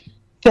should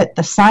fit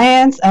the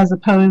science as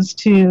opposed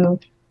to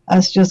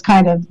us just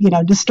kind of,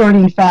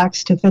 distorting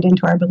facts to fit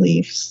into our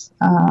beliefs.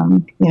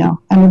 I'm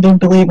a big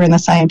believer in the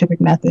scientific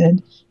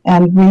method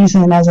and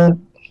reason as a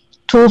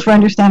tool for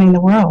understanding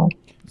the world.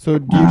 So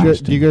do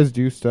you guys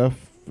do stuff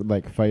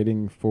like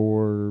fighting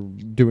for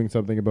doing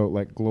something about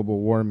like global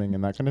warming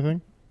and that kind of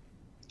thing?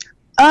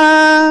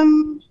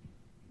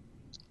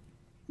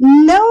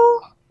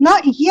 No,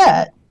 not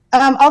yet.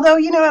 Although,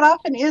 it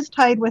often is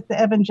tied with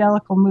the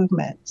evangelical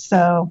movement.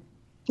 So,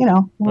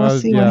 we'll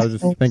see. Yeah, I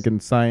was just thinking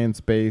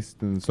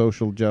science-based and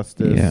social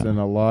justice, and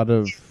a lot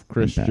of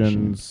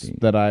Christians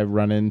that I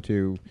run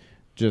into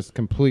just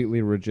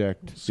completely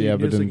reject the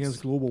evidence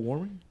against global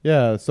warming.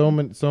 Yeah, so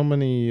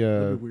many.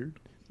 Weird.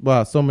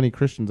 Well, so many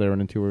Christians I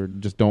run into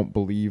just don't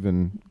believe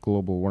in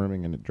global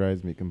warming, and it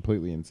drives me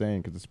completely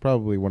insane because it's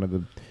probably one of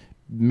the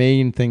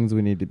main things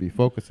we need to be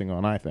focusing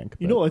on, I think.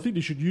 I think they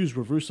should use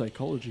reverse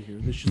psychology here.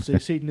 They should say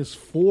Satan is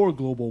for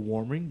global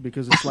warming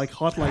because it's like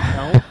hot like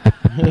hell.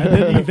 And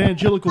then the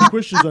evangelical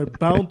Christians are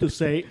bound to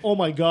say, oh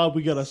my God,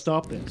 we got to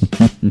stop this.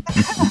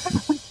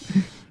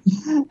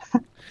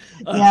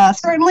 Yeah,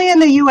 certainly in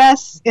the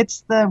U.S.,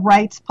 it's the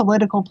right's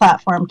political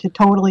platform to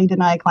totally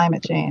deny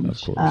climate change.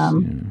 Of course,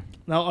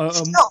 Now,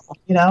 still,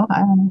 I don't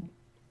know.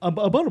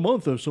 About a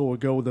month or so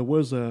ago, there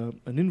was an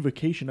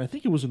invocation. I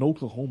think it was in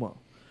Oklahoma,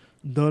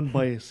 done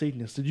by a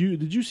Satanist. Did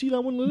you see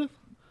that one, Lilith?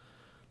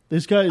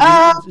 This guy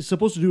is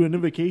supposed to do an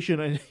invocation,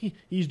 and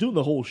he's doing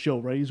the whole show,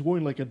 right? He's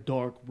wearing like a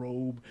dark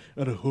robe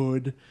and a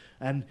hood,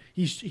 and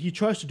he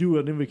tries to do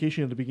an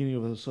invocation at the beginning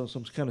of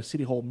some kind of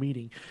city hall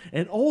meeting,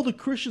 and all the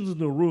Christians in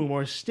the room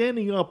are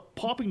standing up,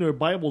 popping their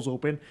Bibles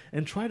open,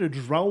 and try to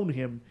drown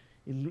him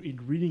in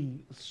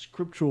reading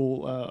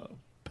scriptural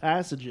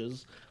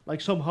passages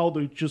like somehow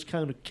they're just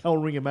kind of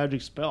countering a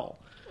magic spell.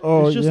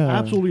 Oh, it's just yeah.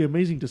 absolutely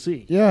amazing to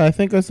see. Yeah, I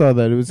think I saw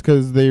that. It was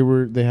because they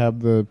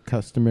have the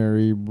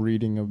customary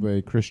reading of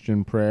a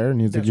Christian prayer,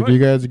 and he's That's like, right. if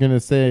you guys are going to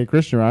say a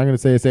Christian, I'm going to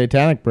say a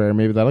satanic prayer.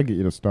 Maybe that'll get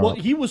you to stop. Well,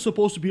 he was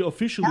supposed to be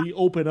officially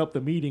open up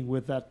the meeting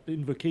with that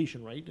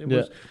invocation, right?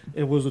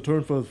 It was a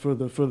turn for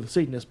the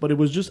Satanists, but it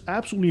was just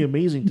absolutely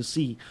amazing to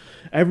see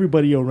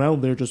everybody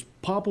around there just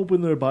pop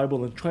open their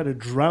Bible and try to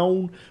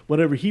drown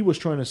whatever he was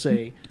trying to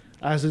say,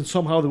 as in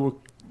somehow they were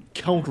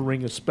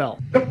countering a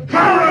spell. The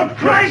power of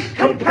Christ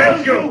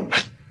compels you!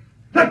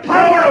 The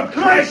power of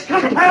Christ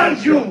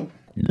compels you!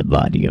 The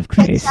body of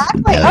Christ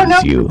Exactly.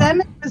 compels you.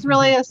 That was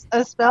really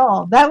a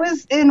spell. That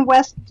was in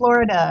West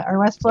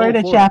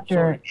Florida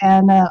chapter,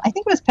 and I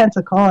think it was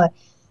Pensacola.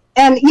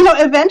 And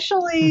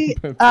eventually,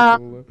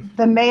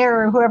 the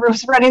mayor or whoever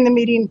was running the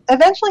meeting,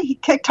 eventually he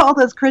kicked all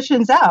those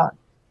Christians out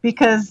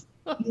because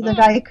the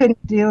guy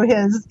couldn't do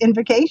his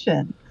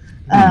invocation.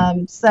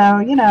 So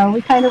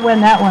we kind of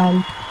win that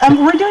one.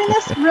 We're doing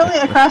this really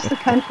across the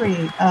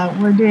country.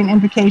 We're doing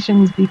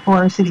invocations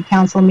before city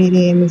council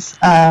meetings,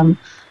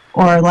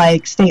 or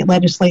like state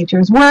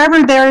legislatures.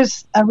 Wherever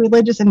there's a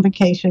religious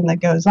invocation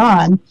that goes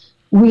on,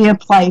 we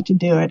apply to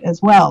do it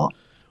as well.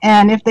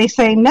 And if they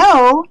say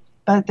no,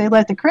 but they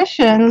let the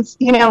Christians,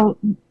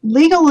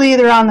 legally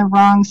they're on the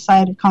wrong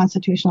side of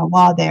constitutional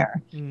law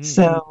there. Mm-hmm.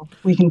 So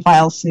we can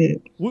file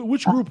suit.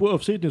 Which group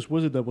of Satanists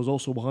was it that was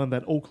also behind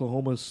that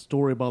Oklahoma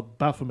story about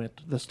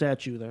Baphomet, the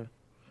statue there?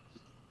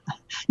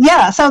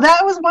 Yeah, so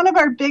that was one of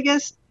our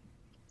biggest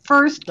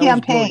first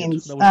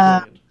campaigns.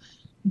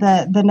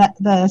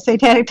 The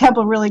Satanic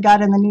Temple really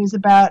got in the news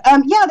about.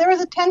 There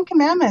was a 10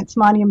 Commandments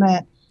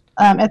monument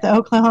at the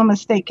Oklahoma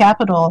State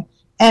Capitol,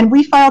 and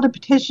we filed a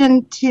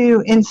petition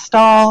to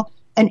install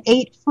an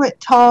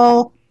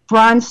 8-foot-tall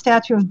bronze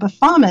statue of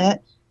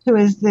Baphomet, who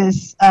is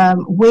this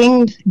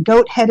winged,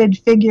 goat-headed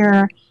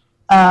figure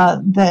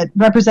that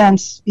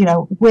represents,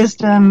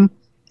 wisdom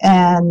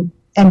and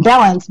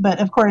balance. But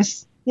of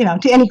course,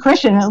 to any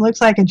Christian, it looks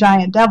like a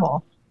giant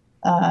devil.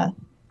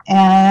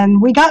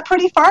 And we got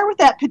pretty far with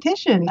that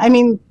petition. I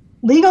mean,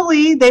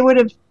 legally, they would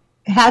have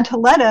had to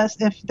let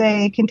us if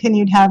they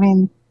continued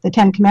having the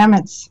 10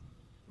 Commandments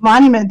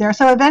monument there.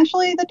 So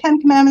eventually the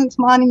 10 Commandments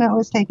monument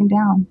was taken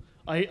down.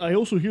 I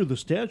also hear the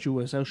statue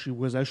was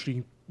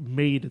actually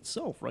made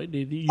itself, right?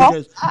 You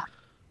guys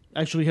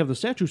actually have the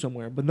statue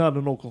somewhere, but not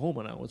in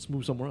Oklahoma now. It's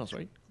moved somewhere else,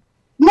 right?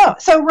 No,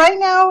 so right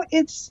now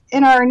it's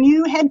in our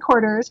new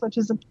headquarters, which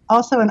is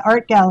also an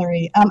art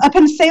gallery, up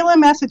in Salem,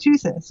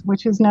 Massachusetts,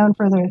 which is known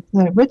for the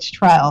witch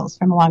trials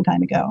from a long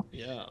time ago.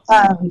 Yeah.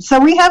 So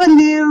we have a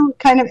new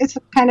it's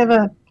kind of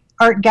a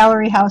art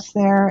gallery house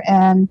there,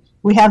 and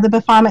we have the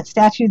Baphomet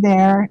statue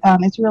there.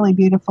 It's really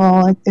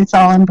beautiful. It's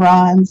all in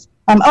bronze.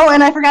 And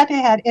I forgot to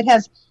add, it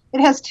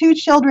has two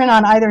children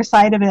on either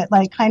side of it,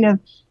 like kind of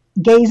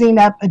gazing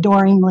up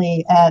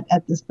adoringly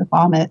at this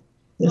Baphomet,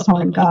 this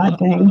horned god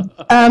thing.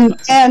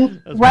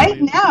 And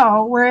right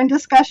now we're in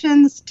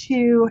discussions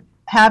to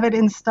have it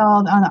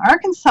installed on the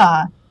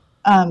Arkansas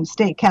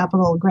state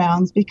capitol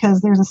grounds,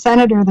 because there's a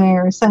senator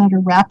there, Senator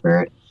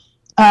Rappert,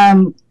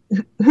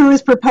 who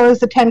has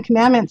proposed a 10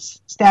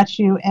 Commandments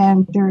statue,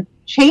 and they're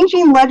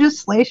changing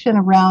legislation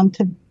around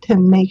to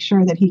make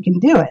sure that he can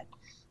do it.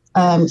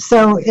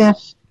 So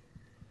if,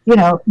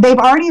 they've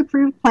already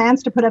approved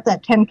plans to put up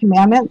that 10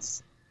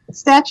 Commandments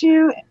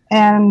statue,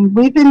 and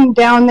we've been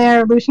down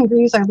there. Lucian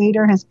Greaves, our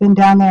leader, has been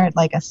down there at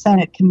like a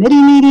Senate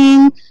committee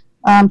meeting,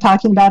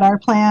 talking about our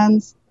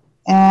plans,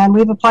 and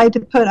we've applied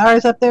to put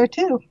ours up there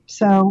too.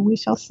 So we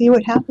shall see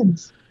what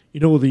happens.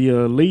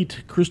 The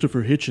late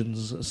Christopher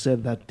Hitchens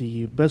said that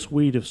the best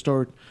way to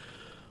start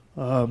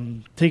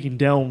taking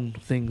down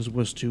things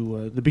was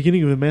to, the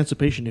beginning of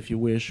emancipation, if you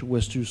wish,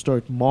 was to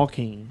start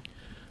mocking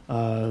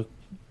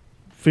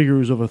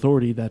figures of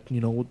authority that,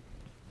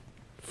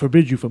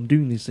 forbid you from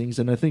doing these things.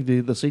 And I think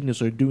the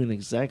Satanists are doing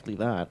exactly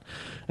that.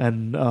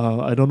 And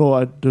I don't know,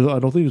 I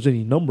don't think there's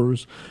any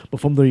numbers, but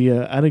from the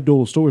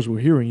anecdotal stories we're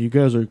hearing, you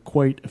guys are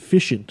quite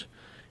efficient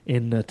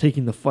in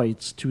taking the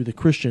fights to the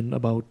Christian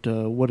about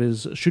what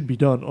should be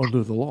done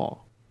under the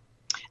law.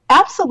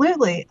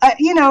 Absolutely.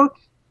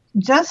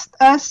 Just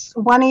us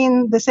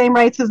wanting the same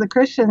rights as the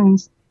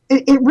Christians,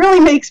 it really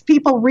makes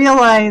people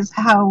realize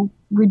how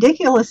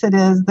ridiculous it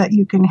is that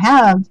you can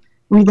have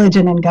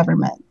religion in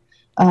government,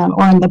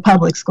 or in the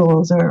public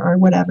schools or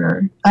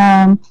whatever.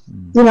 And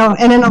in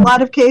a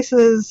lot of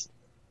cases,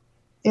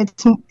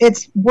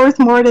 it's worth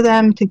more to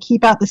them to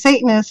keep out the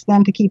Satanists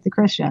than to keep the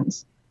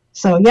Christians.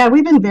 So yeah,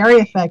 we've been very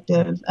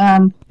effective.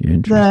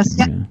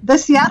 The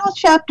Seattle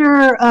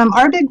chapter,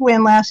 our big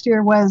win last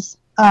year was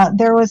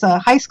there was a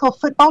high school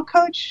football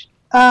coach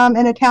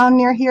in a town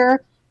near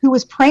here who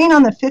was praying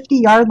on the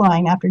 50-yard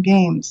line after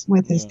games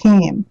with his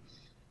team.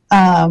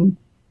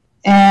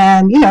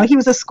 And, he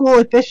was a school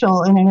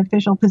official in an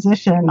official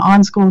position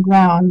on school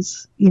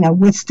grounds,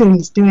 with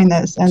students doing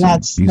this. And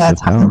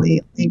that's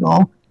highly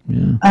illegal.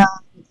 Yeah.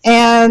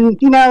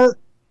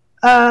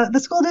 The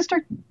school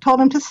district told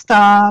him to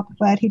stop,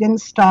 but he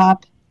didn't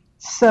stop.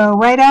 So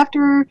right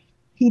after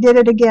he did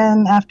it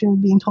again after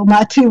being told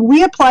not to.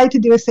 We applied to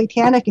do a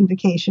satanic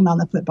invocation on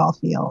the football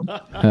field.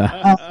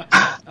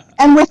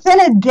 And within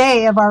a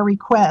day of our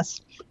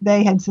request,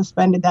 they had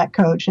suspended that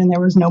coach, and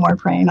there was no more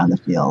praying on the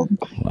field.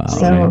 Wow.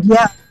 So,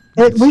 yeah.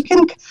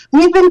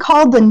 We've been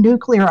called the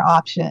nuclear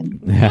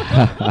option.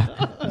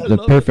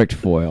 The perfect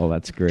foil.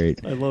 That's great.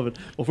 I love it.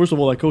 Well, first of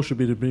all, that coach should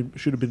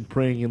have been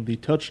praying in the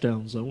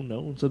touchdown zone,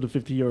 no, instead of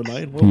 50-yard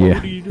line. Well, why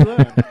do you do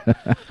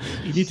that?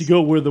 You need to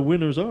go where the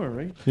winners are,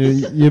 right?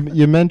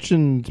 You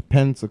mentioned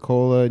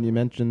Pensacola, and you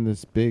mentioned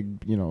this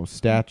big,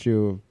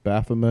 statue of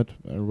Baphomet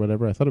or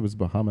whatever. I thought it was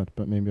Bahamut,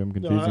 but maybe I'm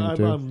confusing the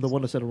two. I'm the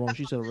one that said it wrong.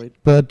 She said it right.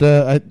 But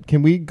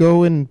can we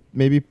go and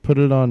maybe put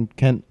it on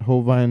Kent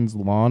Hovine's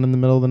lawn in the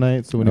middle of the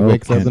night, so when he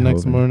wakes up the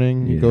next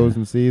morning, he goes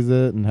and sees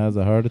it and has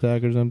a heart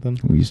attack or something?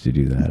 We used to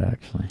do that,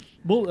 actually.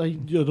 Well, I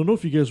don't know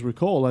if you guys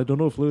recall. I don't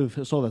know if Liv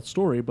saw that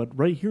story, but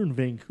right here in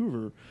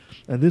Vancouver,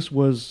 and this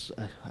was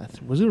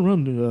it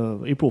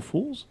around April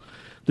Fool's?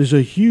 There's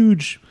a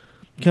huge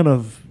kind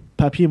of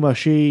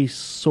papier-mâché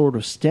sort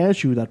of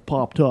statue that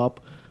popped up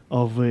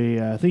of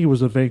I think it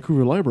was the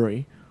Vancouver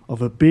Library,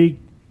 of a big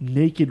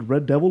naked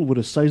red devil with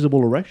a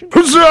sizable erection.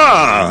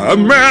 Huzzah! A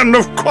man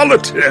of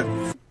quality!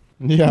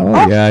 Yeah.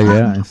 Oh,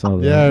 yeah, I saw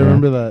that. Yeah, I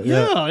remember that.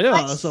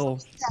 Yeah. So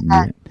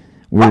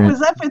What was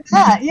up with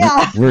that?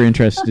 Yeah. We're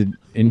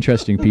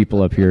interesting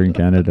people up here in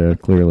Canada,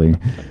 clearly.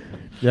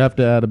 You have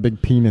to add a big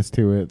penis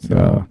to it.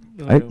 So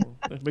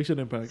it makes an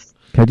impact.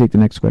 Can I take the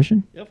next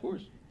question? Yeah, of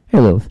course. Hey,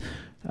 Lilith.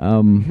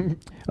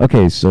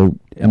 Okay, so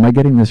am I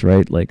getting this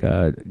right? Like,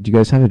 do you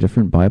guys have a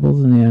different Bible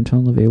than the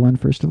Anton LaVey one,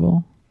 first of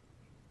all?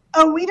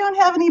 Oh, we don't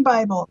have any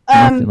Bible.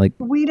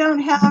 We don't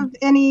have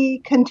any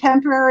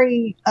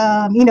contemporary,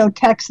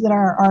 texts that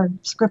are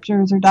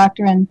scriptures or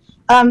doctrine.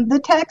 The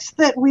texts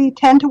that we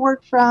tend to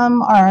work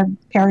from are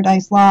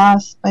Paradise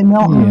Lost by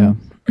Milton.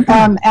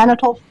 Yeah.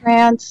 Anatole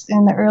France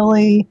in the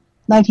early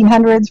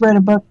 1900s wrote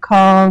a book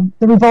called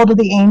The Revolt of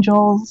the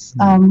Angels,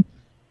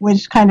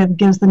 which kind of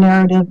gives the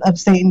narrative of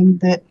Satan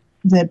that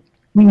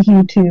we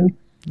hew to.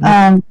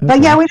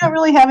 But yeah, we don't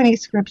really have any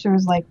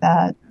scriptures like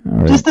that.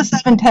 Right. Just the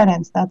 7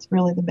 tenets. That's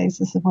really the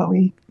basis of what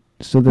we.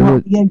 So there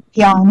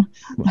beyond.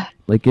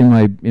 Like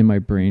in my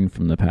brain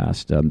from the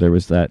past, there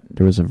was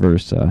a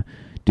verse: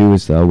 "Do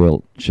as thou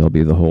wilt shall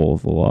be the whole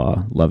of the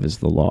law. Love is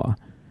the law."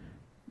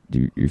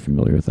 You're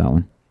familiar with that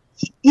one?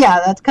 Yeah,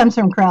 that comes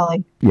from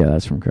Crowley. Yeah,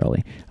 that's from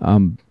Crowley.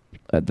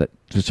 That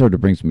just sort of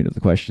brings me to the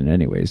question,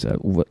 anyways.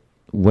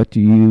 What do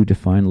you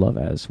define love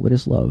as? What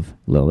is love,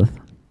 Lilith?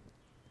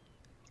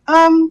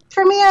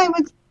 For me, I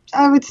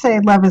would say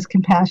love is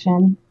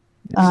compassion.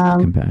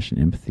 Compassion,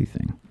 empathy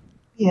thing.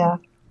 Yeah.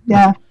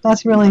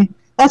 That's really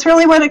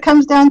what it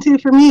comes down to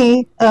for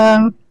me.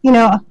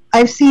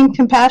 I've seen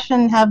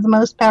compassion have the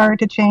most power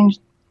to change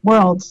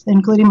worlds,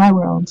 including my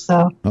world.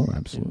 So. Oh,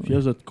 absolutely. If he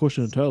has a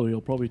question to tell you, he'll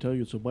probably tell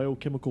you it's a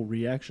biochemical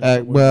reaction. I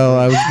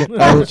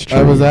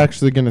was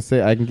actually going to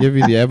say I can give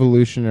you the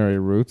evolutionary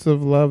roots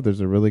of love.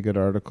 There's a really good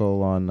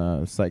article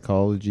on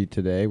Psychology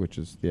Today, which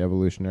is the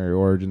evolutionary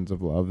origins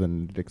of love,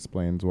 and it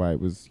explains why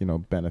it was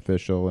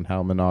beneficial and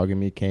how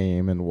monogamy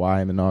came and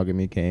why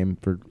monogamy came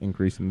for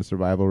increasing the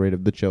survival rate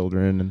of the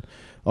children and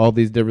all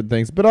these different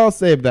things. But I'll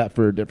save that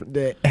for a different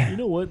day. You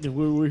know what? If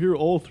we're here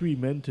all 3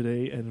 men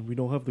today, and we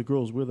don't have the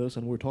girls with us,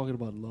 and we're talking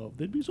about love,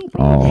 they'd be so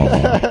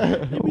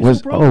proud.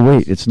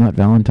 Wait, it's not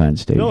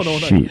Valentine's Day. No,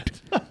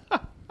 shoot. Not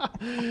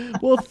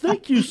yet. Well,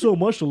 thank you so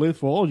much, Lilith,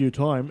 for all your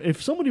time.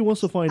 If somebody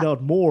wants to find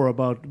out more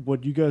about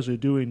what you guys are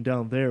doing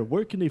down there,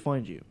 where can they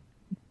find you?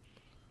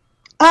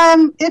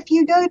 If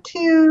you go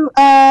to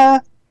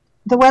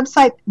the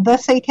website,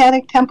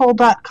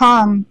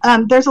 thesatanictemple.com,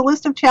 there's a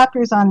list of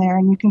chapters on there,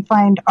 and you can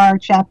find our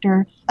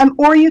chapter.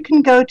 Or you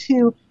can go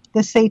to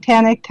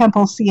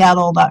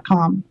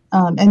thesatanictempleseattle.com,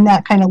 and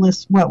that kind of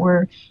lists what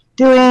we're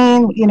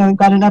doing. We've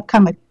got an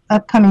upcoming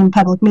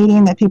public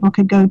meeting that people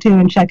could go to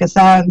and check us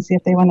out and see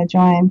if they want to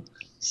join.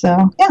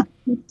 So, yeah,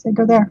 so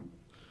go there.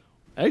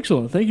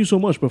 Excellent. Thank you so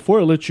much. Before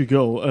I let you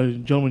go,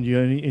 gentlemen, you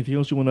have anything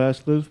else you want to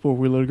ask Liz before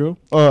we let her go?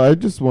 I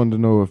just wanted to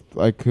know if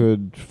I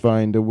could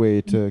find a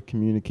way to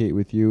communicate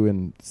with you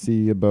and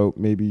see about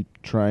maybe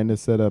trying to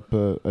set up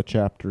a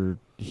chapter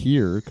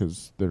here,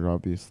 because there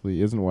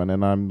obviously isn't one,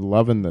 and I'm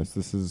loving this.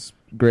 This is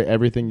great.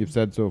 Everything you've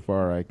said so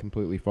far, I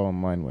completely fall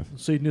in line with.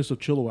 Satanists of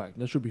Chilliwack.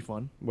 That should be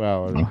fun.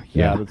 Well,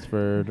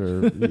 Abbotsford,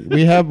 or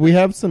we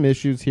have some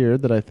issues here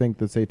that I think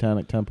the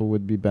Satanic Temple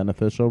would be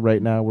beneficial.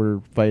 Right now, we're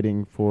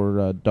fighting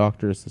for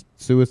doctor-assisted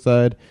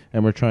suicide,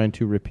 and we're trying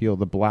to repeal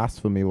the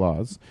blasphemy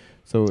laws.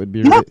 So it'd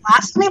be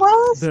blasphemy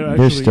laws.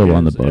 They're still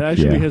on the book. It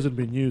actually hasn't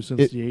been used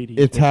since the 80s.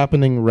 It's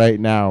happening right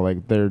now.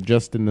 Like they're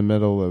just in the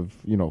middle of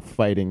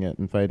fighting it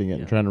and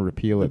and trying to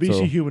repeal it. The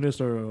BC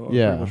humanists are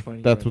pretty much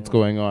fighting that's what's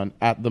going on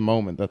at the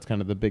moment. That's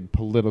kind of the big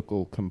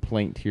political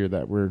complaint here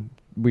that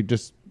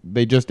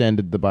they just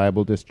ended the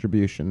Bible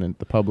distribution in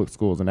the public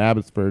schools in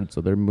Abbotsford,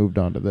 so they're moved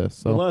on to this.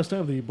 So the last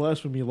time the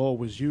blasphemy law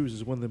was used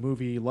is when the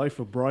movie Life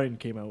of Brian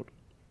came out.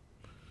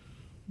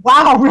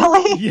 Wow,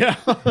 really? Yeah.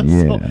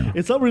 So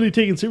it's not really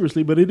taken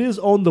seriously, but it is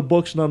on the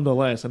books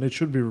nonetheless, and it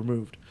should be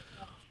removed.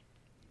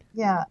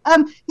 Yeah.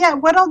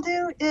 What I'll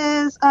do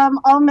is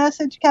I'll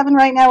message Kevin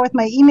right now with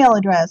my email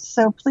address.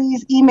 So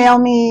please email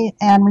me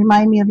and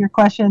remind me of your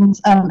questions,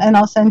 and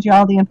I'll send you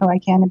all the info I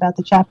can about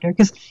the chapter,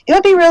 because it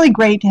would be really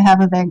great to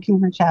have a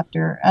Vancouver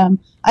chapter.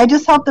 I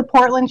just helped the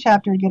Portland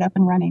chapter get up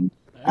and running.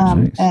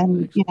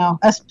 And, you know,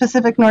 us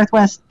Pacific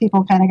Northwest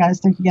people kind of got us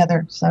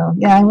together. So,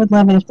 yeah, I would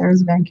love it if there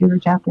was a Vancouver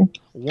chapter.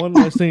 One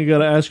last thing I got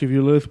to ask of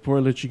you, Lilith, before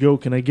I let you go.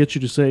 Can I get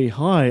you to say,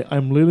 hi,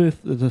 I'm Lilith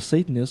the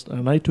Satanist,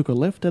 and I took a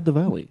left at the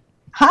valley?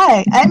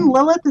 Hi, I'm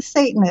Lilith the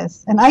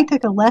Satanist, and I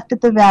took a left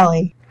at the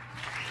valley.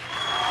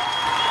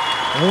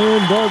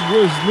 And that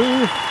was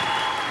Lilith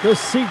the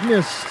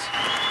Satanist.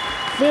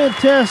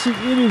 Fantastic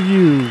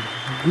interview.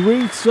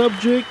 Great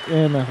subject,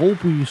 and I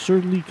hope we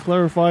certainly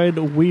clarified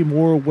way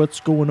more what's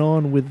going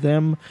on with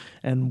them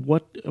and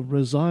what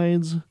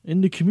resides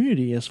in the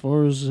community as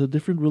far as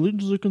different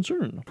religions are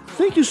concerned.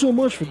 Thank you so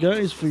much, for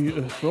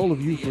all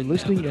of you for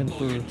listening, and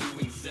for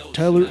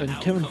Tyler and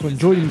Kevin for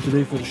joining me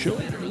today for the show.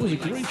 It was a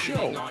great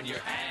show.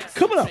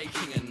 Coming up,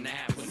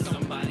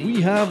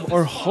 we have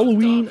our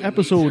Halloween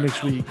episode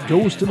next week.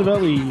 Ghost in the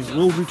Valley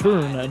will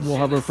return, and we'll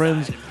have our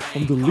friends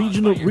from the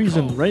Legion of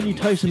Reason, Randy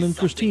Tyson and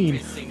Christine,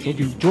 will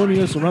be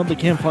joining us around the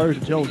campfire to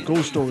tell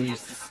ghost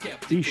stories.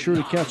 Be sure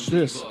to catch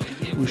this.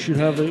 We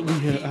have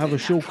a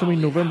show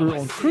coming November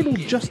on Colonel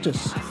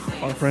Justice.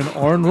 Our friend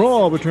Aaron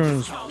Raw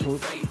returns to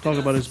talk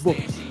about his book.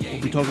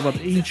 We'll be talking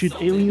about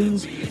ancient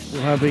aliens.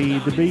 We'll have a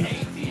debate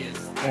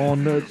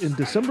in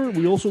December.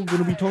 We're also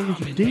going to be talking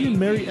to Dave and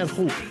Mary at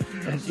Hope,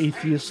 an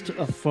atheist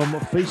from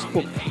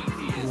Facebook.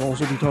 We'll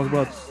also be talking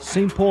about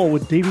St. Paul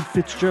with David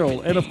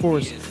Fitzgerald. And of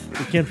course,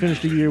 we can't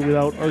finish the year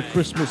without our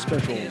Christmas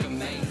special.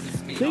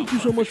 Thank you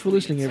so much for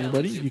listening,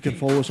 everybody. You can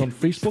follow us on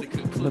Facebook,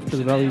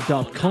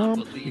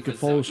 leftofthevalley.com. You can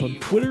follow us on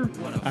Twitter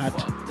at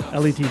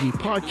LATV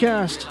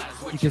Podcast.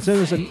 You can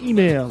send us an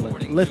email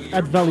at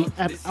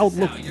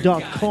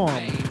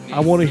leftatvalley@outlook.com. I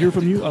want to hear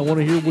from you. I want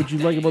to hear what you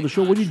like about the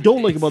show, what you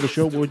don't like about the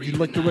show, what would you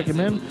like to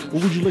recommend,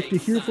 what would you like to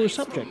hear for a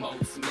subject.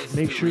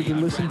 Make sure to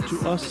listen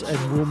to us,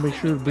 and we'll make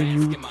sure to bring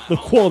you the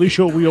quality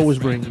show we always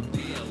bring.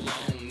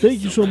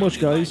 Thank you so much,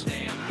 guys.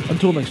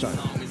 Until next time.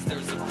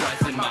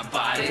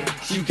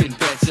 You can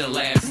bet your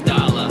last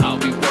dollar I'll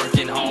be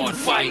working hard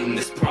fighting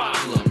this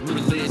problem.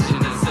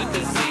 Religion is a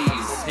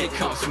disease, it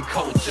comes from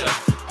culture,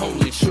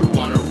 only true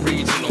on a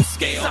regional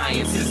scale.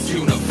 Science is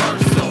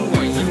universal.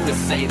 Were you to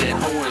say that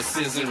Horus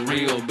isn't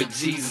real, but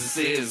Jesus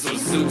is, or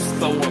Zeus,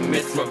 Thor,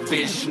 Mithra,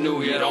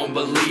 Vishnu, you don't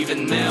believe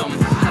in them?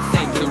 I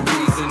think the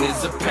reason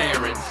is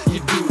apparent. You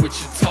do what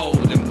you're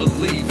told and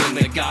believe in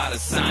the God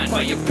assigned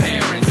by your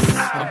parents.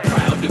 I'm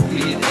proud to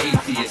be an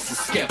atheist, a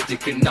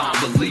skeptic, a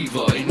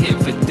non-believer, an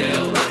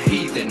infidel, a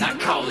heathen. I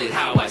call it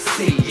how I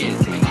see it.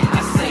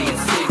 I say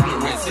it's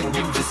ignorance and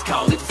you just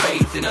call it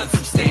faith and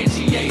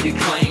unsubstantiated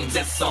claims.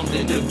 That's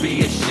something to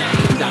be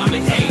ashamed. I'm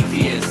an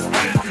atheist.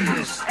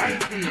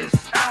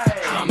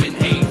 I'm an atheist. I'm an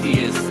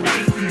atheist.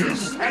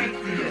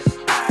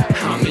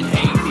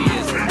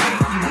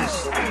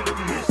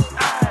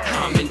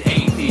 I'm an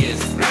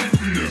atheist.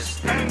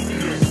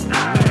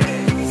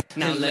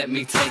 Now let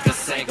me take a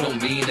sec.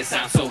 Don't mean to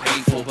sound so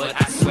hateful, but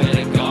I swear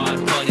to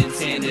God, pun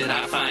intended,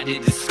 I find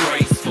it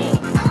disgraceful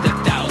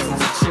that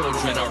thousands of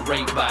children are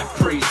raped by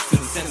priests,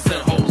 and since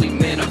they're holy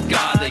men of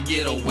God, they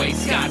get away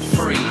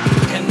scot-free.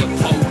 And the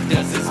Pope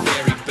does his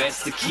very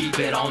best to keep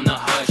it on the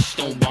hush.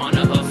 Don't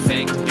wanna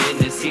affect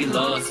business, he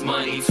loves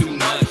money too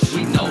much.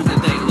 We know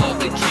that they love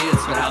the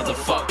kids, but how the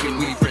fuck can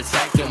we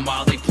protect them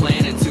while they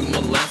planning to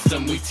molest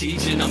them? We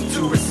teaching them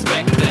to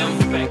respect them.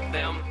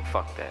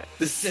 Fuck that.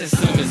 The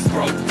system is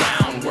broke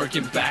down,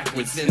 working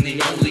backwards, and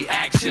the only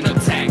action or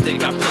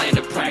tactic I plan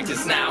to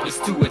practice now is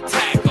to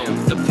attack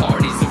them. The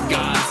parties of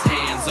God's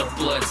hands are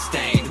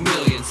bloodstained,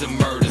 millions of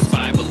murders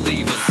by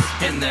believers,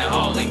 and they're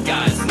all in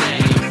God's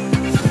name.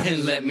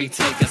 And let me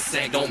take a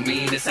sec, don't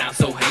mean to sound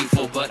so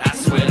hateful, but I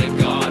swear to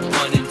God,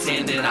 pun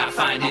intended, I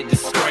find it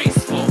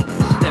disgraceful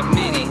that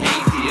many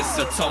atheists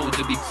are told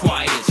to be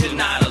quiet. You're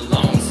not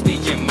alone,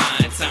 speak your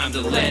mind, time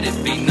to let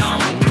it be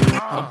known.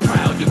 I'm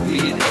proud to be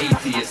an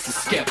atheist, a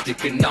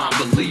skeptic, a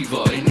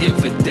non-believer, an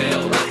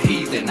infidel, a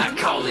heathen. I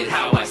call it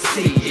how I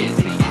see it.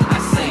 I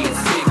say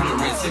it's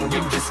ignorance and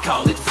you just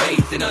call it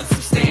faith and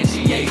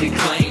unsubstantiated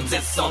claims.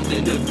 That's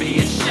something to be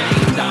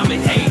ashamed. I'm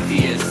an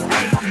atheist.